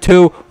 after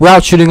 2, we're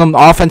out shooting them.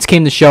 The offense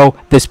came to show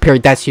this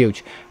period. That's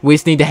huge. We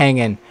just need to hang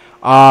in.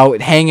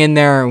 Hang in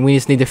there, and we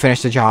just need to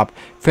finish the job.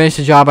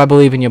 I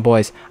believe in you,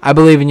 boys.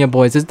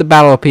 This is the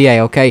Battle of PA,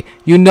 okay?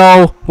 You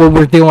know what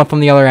we're dealing with from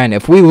the other end.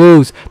 If we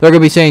lose, they're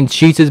going to be saying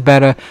Sheets is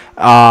better.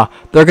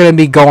 They're going to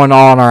be going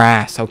all on our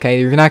ass,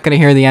 okay? You're not going to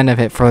hear the end of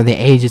it for the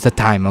ages of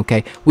time,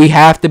 okay? We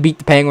have to beat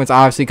the Penguins,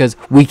 obviously, because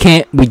we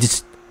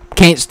just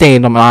can't stay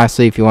in them,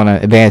 honestly, if you want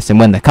to advance and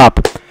win the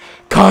cup.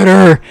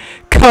 Cutter,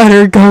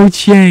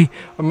 Gauthier.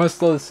 I'm going to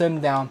slow the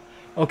sim down.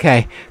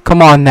 Okay,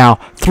 come on now.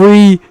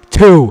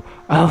 3-2.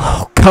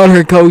 Oh,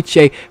 Cutter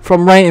Gauthier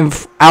from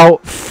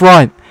out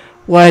front.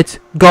 Let's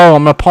go.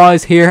 I'm going to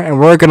pause here, and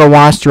we're going to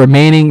watch the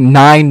remaining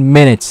 9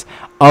 minutes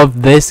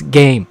of this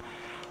game.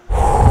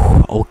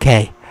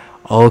 Okay.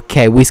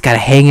 We just got to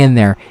hang in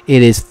there.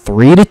 It is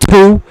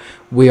 3-2.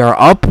 We are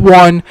up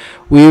 1.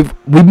 We've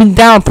been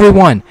down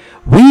 3-1.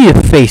 We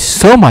have faced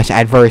so much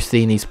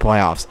adversity in these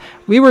playoffs.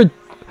 We were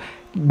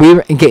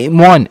in Game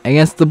 1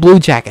 against the Blue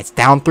Jackets,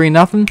 down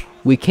 3-0.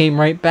 We came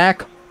right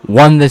back,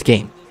 won this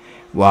game.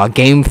 well,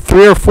 game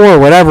 3 or 4,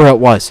 whatever it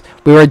was.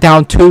 We were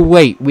down too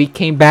late. We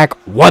came back,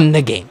 won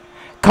the game.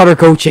 Cutter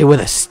Goche with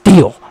a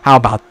steal. How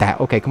about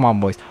that? Okay, come on,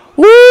 boys.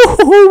 Woo!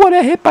 What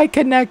a hit by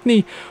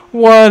Konechny.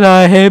 What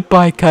a hit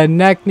by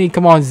Konechny.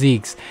 Come on,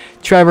 Zeeks.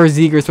 Trevor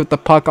Zegers with the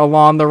puck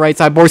along the right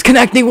side, boys.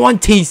 Konechny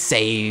 1T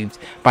saved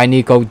by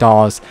Nico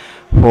Dawes.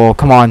 Oh,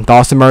 come on.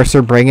 Dawson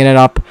Mercer bringing it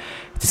up.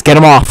 Just get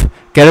him off.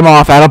 Get him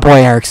off.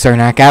 Attaboy, Eric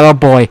Cernak.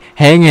 Attaboy.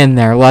 Hang in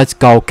there. Let's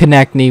go.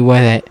 Konechny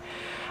with it.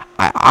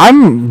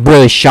 I'm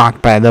really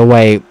shocked by the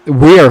way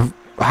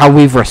how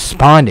we've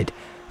responded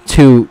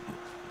to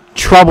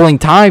troubling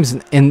times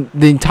in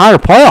the entire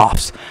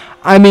playoffs.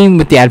 I mean,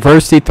 with the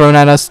adversity thrown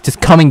at us,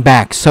 just coming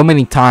back so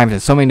many times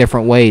in so many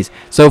different ways.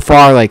 So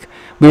far, like,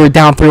 we were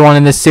down 3-1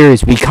 in this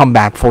series. We come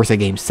back, force a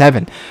game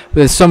 7.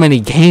 There's so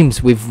many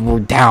games we're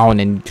down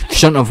and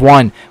shouldn't have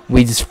won.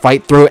 We just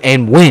fight through it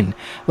and win.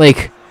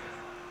 Like,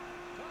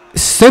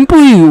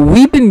 simply,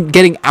 we've been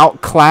getting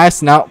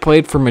outclassed and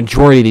outplayed for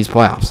majority of these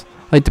playoffs.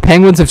 Like, the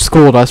Penguins have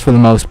schooled us for the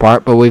most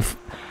part, but we've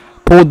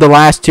pulled the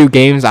last 2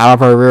 games out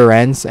of our rear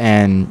ends,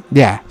 and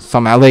yeah,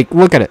 somehow, like,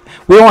 look at it.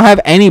 We don't have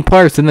any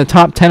players in the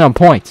top 10 on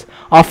points.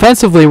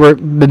 Offensively, we've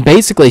been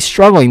basically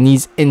struggling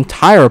these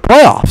entire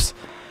playoffs,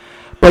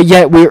 but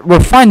yet we're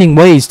finding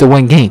ways to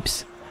win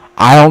games.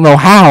 I don't know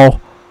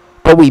how,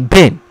 but we've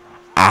been.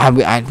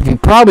 We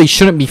probably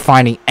shouldn't be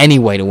finding any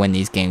way to win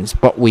these games,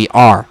 but we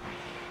are.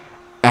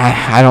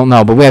 I don't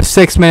know, but we have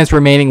 6 minutes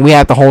remaining. We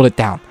have to hold it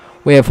down.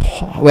 We have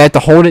to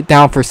hold it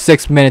down for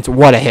 6 minutes.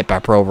 What a hit by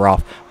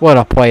Provorov. What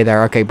a play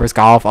there. Okay,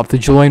 Brizgalov up to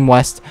Julian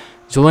West.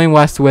 Julian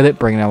West with it,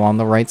 bringing it along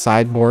the right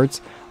side boards.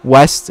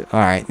 West, all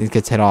right, he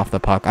gets hit off the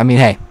puck. I mean,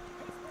 hey,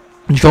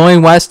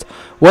 Julian West,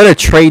 what a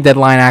trade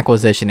deadline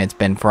acquisition it's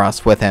been for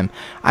us with him.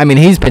 I mean,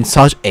 he's been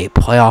such a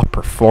playoff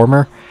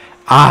performer.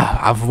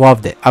 I've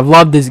loved it. I've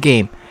loved this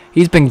game.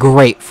 He's been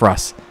great for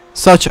us.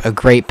 Such a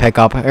great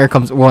pickup. Here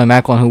comes William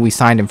Eklund, who we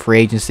signed in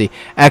free agency.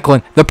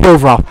 Eklund, the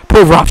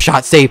Provorov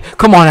shot save.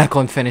 Come on,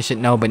 Eklund, finish it.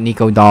 No, but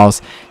Nico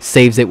Dawes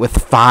saves it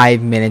with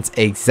 5 minutes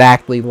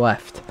exactly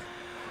left.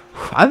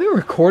 I've been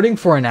recording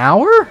for an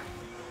hour?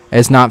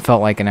 It's not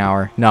felt like an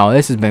hour. No,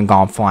 this has been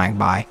gone flying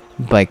by.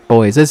 Like,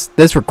 boys,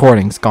 this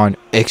recording's gone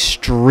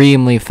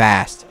extremely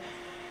fast.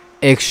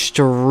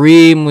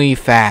 Extremely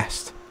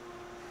fast.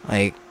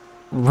 Like,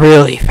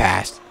 really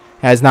fast.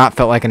 Has not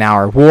felt like an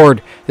hour.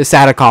 Ward, the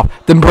Sadikov,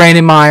 then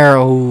Brandon Meyer.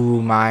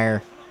 Oh,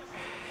 Meyer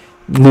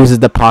loses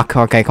the puck.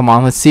 Okay, come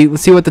on. Let's see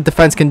what the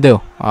defense can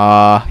do.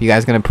 You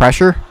guys gonna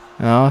pressure?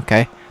 Oh,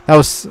 okay. That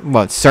was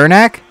what,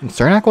 Cernak? And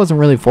Cernak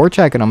wasn't really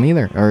forechecking him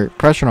either, or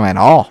pressuring him at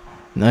all.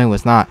 No, he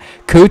was not.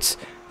 Coots,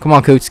 come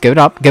on, Coots, give it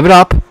up, give it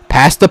up.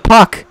 Pass the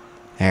puck.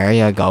 There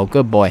you go.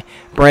 Good boy.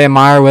 Brandon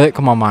Meyer with it.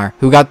 Come on, Meyer.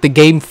 Who got the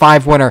Game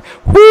 5 winner?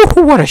 Woo!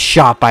 What a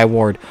shot by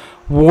Ward.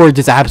 Ward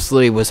just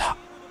absolutely was.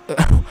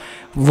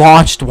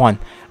 Launched one.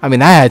 I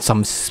mean, that had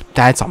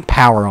some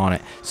power on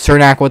it.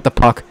 Cernak with the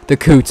puck. The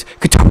Coots.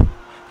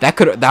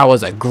 That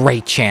was a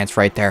great chance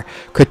right there.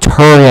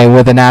 Couturier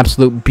with an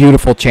absolute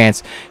beautiful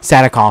chance.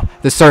 Sadikov.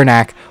 The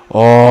Cernak.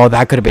 Oh,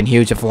 that could have been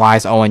huge if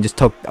Elias Owen just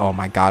took. Oh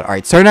my God. All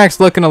right, Cernak's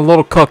looking a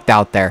little cooked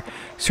out there.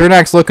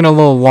 Cernak's looking a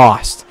little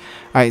lost.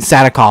 All right,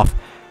 Sadikov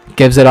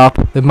gives it up.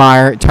 The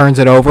Meyer turns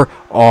it over.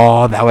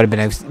 Oh, that would have been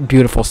a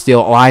beautiful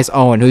steal. Elias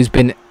Owen, who's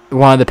been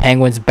one of the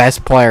Penguins'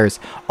 best players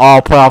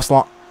all playoffs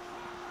long.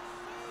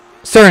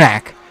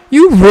 Cernak,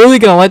 you really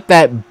gonna let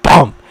that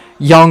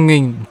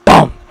younging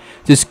bum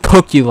just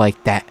cook you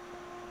like that?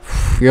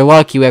 You're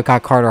lucky we have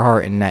got Carter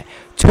Hart in net.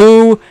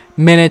 2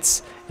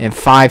 minutes and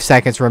 5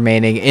 seconds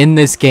remaining in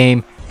this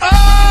game.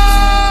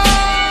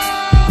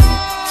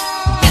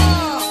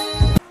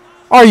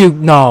 Are you?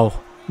 No.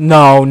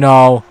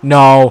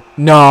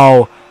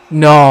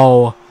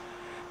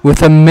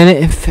 With a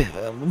minute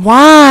and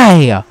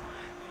why?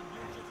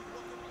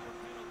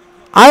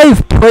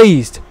 I've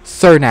praised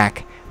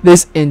Cernak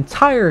this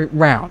entire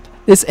round,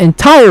 this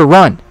entire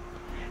run,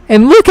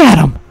 and look at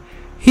him.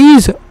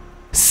 He's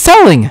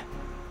selling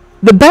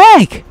the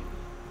bag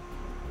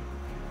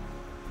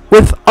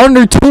with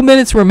under 2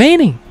 minutes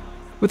remaining.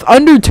 With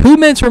under 2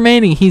 minutes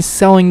remaining, he's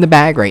selling the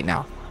bag right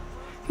now.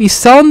 He's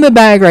selling the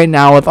bag right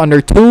now with under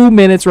 2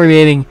 minutes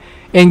remaining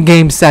in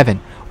Game 7.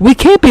 We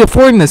can't be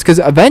affording this because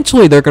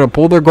eventually they're going to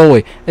pull their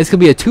goalie. It's going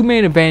to be a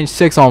 2-man advantage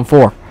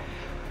 6-on-4.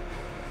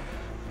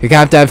 You're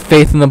going to have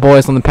faith in the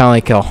boys on the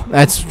penalty kill.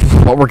 That's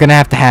what we're going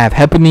to have.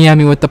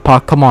 Heponiemi with the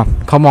puck. Come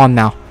on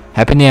now.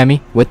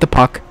 Heponiemi with the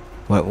puck.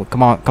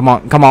 Come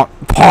on.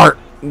 Part.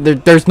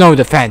 There's no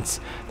defense.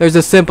 There's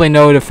just simply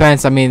no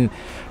defense. I mean,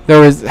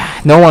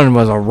 no one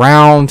was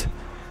around.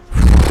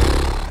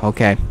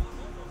 Okay.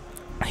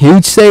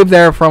 Huge save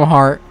there from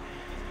Hart.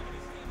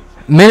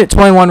 Minute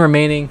 21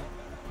 remaining.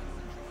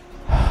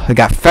 We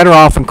got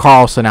Fedorov and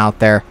Carlson out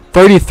there.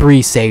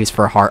 33 saves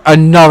for Hart.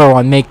 Another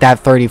one. Make that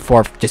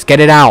 34. Just get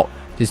it out.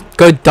 Just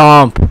good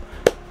dump.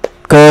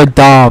 Good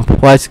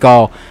dump. Let's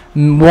go.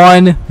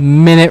 1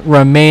 minute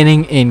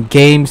remaining in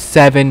Game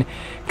 7.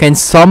 Can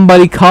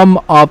somebody come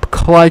up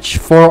clutch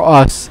for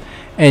us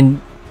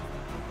and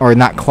or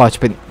not clutch,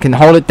 but can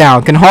hold it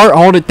down. Can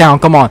hold it down.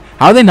 Come on.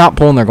 How are they not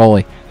pulling their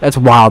goalie? That's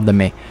wild to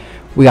me.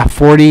 We got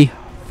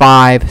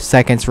 45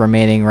 seconds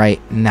remaining right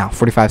now.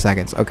 45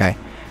 seconds. Okay.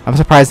 I'm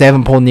surprised they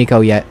haven't pulled Nico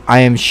yet.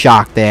 I am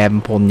shocked they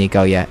haven't pulled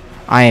Nico yet.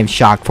 I am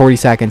shocked. 40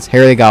 seconds.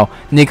 Here they go.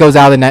 Nico's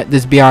out of the net.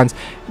 This is beyond.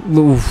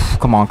 Oof,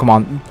 come on, come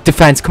on.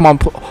 Defense, come on.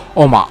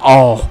 Oh, my.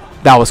 Oh,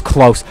 that was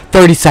close.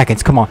 30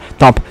 seconds. Come on.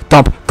 Dump,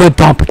 dump. Good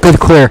dump. Good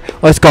clear.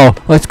 Let's go.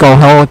 Let's go.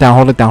 Hold it down.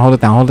 Hold it down. Hold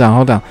it down. Hold it down.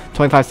 Hold it down.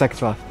 25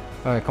 seconds left.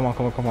 All right, come on,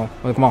 come on, come on.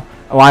 Come on.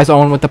 Elias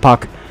Owen with the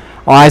puck.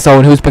 Elias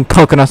Owen, who's been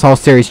cooking us all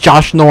series.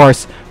 Josh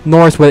Norris.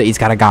 Norris with it. He's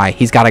got a guy.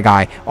 He's got a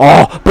guy.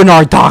 Oh,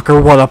 Bernard Docker.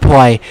 What a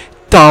play.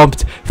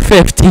 Dumped.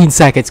 15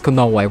 seconds.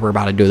 No way we're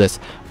about to do this.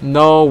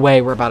 No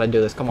way we're about to do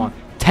this. Come on.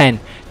 10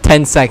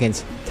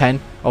 seconds. 10.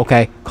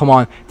 Okay. Come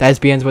on.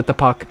 Desbien's with the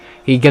puck.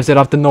 He gives it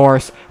up to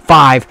Norris.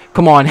 5.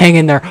 Come on. Hang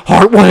in there.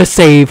 Hart. What a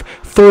save.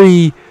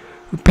 3.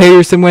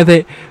 Peterson with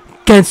it.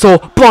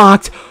 Gensel.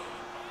 Blocked.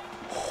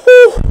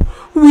 Whew.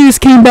 We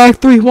just came back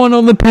 3-1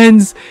 on the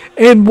Pens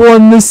and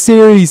won the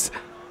series.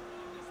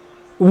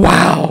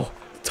 Wow.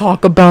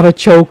 Talk about a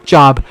choke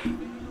job.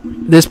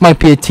 This might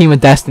be a team of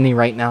destiny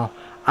right now.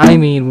 I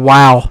mean,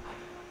 wow.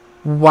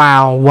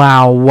 Wow,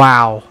 wow,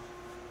 wow.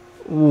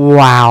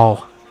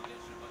 Wow.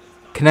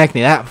 Connect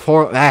me. That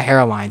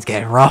hairline's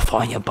getting rough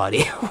on you,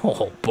 buddy.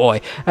 Oh,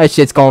 boy. That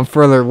shit's going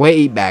further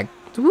way back.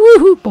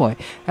 Woohoo, boy.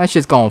 That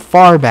shit's going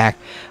far back.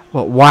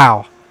 But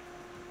wow.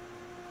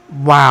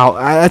 Wow.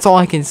 That's all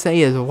I can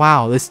say is,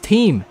 wow, this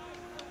team.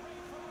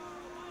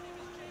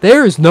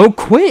 There is no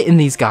quit in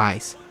these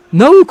guys.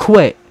 No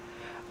quit.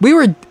 We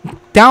were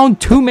down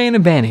 2-man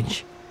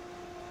advantage.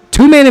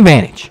 2-man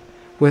advantage.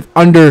 With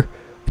under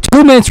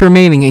 2 minutes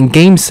remaining in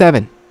Game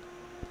 7.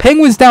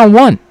 Penguins down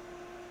 1.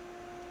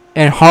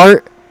 And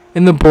Hart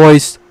and the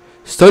boys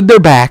stood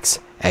their backs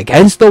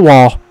against the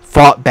wall,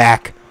 fought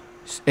back,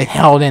 and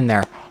held in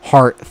there.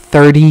 Hart,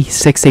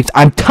 36 saves.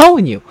 I'm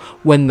telling you,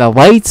 when the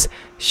lights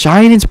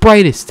shine its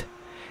brightest,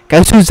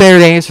 guess who's there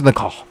to answer the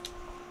call?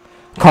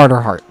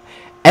 Carter Hart.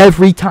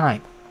 Every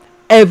time.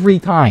 Every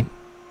time.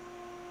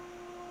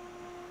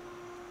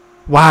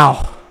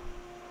 Wow.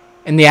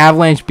 And the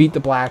Avalanche beat the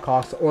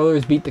Blackhawks, the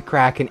Oilers beat the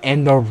Kraken,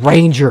 and the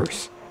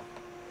Rangers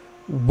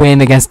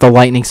win against the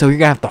Lightning. So you're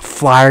going to have the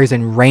Flyers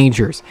and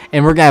Rangers,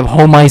 and we're going to have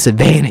home ice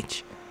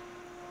advantage.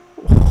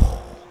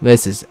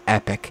 This is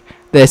epic.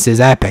 This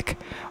is epic.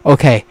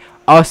 Okay,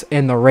 us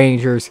and the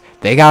Rangers,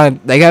 they got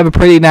a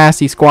pretty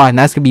nasty squad, and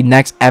that's going to be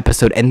next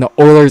episode. And the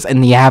Oilers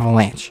and the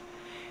Avalanche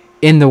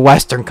in the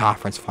Western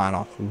Conference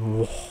Final.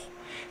 Whoa.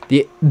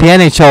 The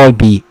NHL would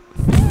be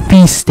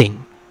feasting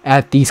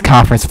at these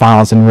conference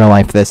finals in real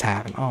life if this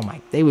happened. Oh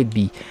my, they'd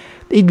be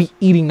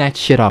eating that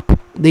shit up.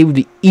 They would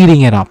be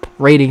eating it up.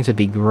 Ratings would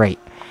be great.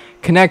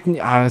 I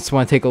just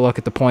want to take a look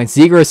at the points.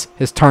 Zegras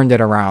has turned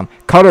it around.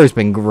 Cutter's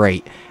been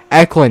great.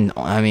 Eklund,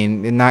 I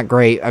mean, not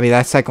great. I mean,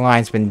 that second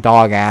line's been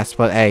dog ass,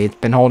 but hey, it's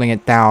been holding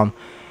it down.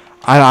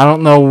 I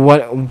don't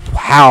know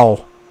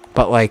how,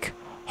 but like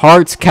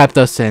Hart's kept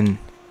us in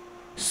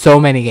so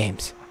many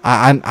games.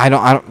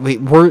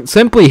 We're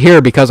simply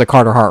here because of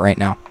Carter Hart right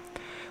now.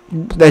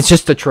 That's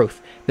just the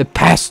truth. The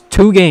past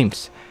 2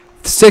 games,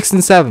 6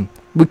 and 7,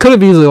 we could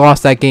have easily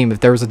lost that game if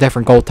there was a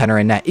different goaltender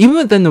in net. Even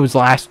within those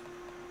last,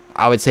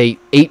 I would say,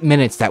 8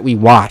 minutes that we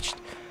watched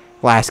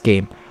last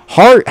game,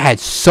 Hart had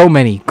so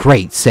many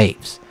great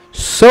saves.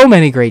 So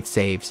many great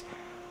saves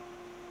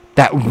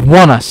that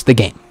won us the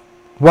game.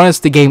 Won us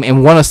the game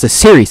and won us the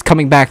series,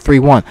 coming back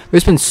 3-1.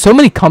 There's been so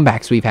many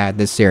comebacks we've had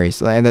this series,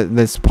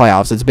 this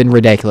playoffs. It's been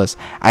ridiculous.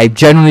 I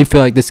genuinely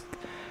feel like this...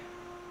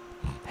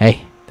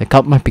 Hey, the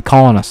cup might be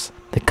calling us.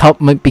 The cup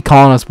might be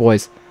calling us,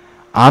 boys.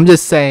 I'm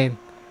just saying,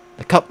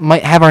 the cup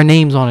might have our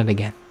names on it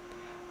again.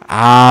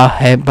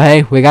 Hey, but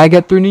hey, we got to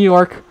get through New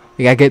York.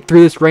 We got to get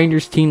through this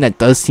Rangers team that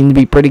does seem to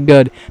be pretty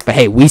good. But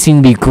hey, we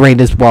seem to be great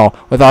as well.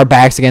 With our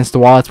backs against the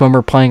wall, that's when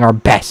we're playing our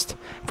best.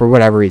 For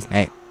whatever reason.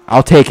 Hey,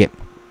 I'll take it.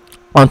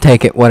 I'll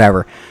take it,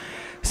 whatever.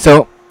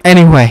 So,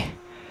 anyway,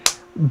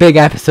 big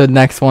episode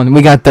next one.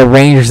 We got the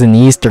Rangers in the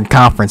Eastern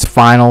Conference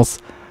Finals.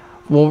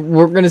 Well,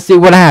 we're going to see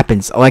what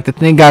happens. I'd like to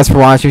thank you guys for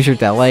watching. Be sure to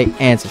hit that like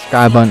and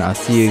subscribe button. I'll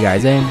see you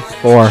guys in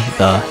for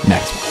the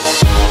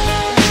next one.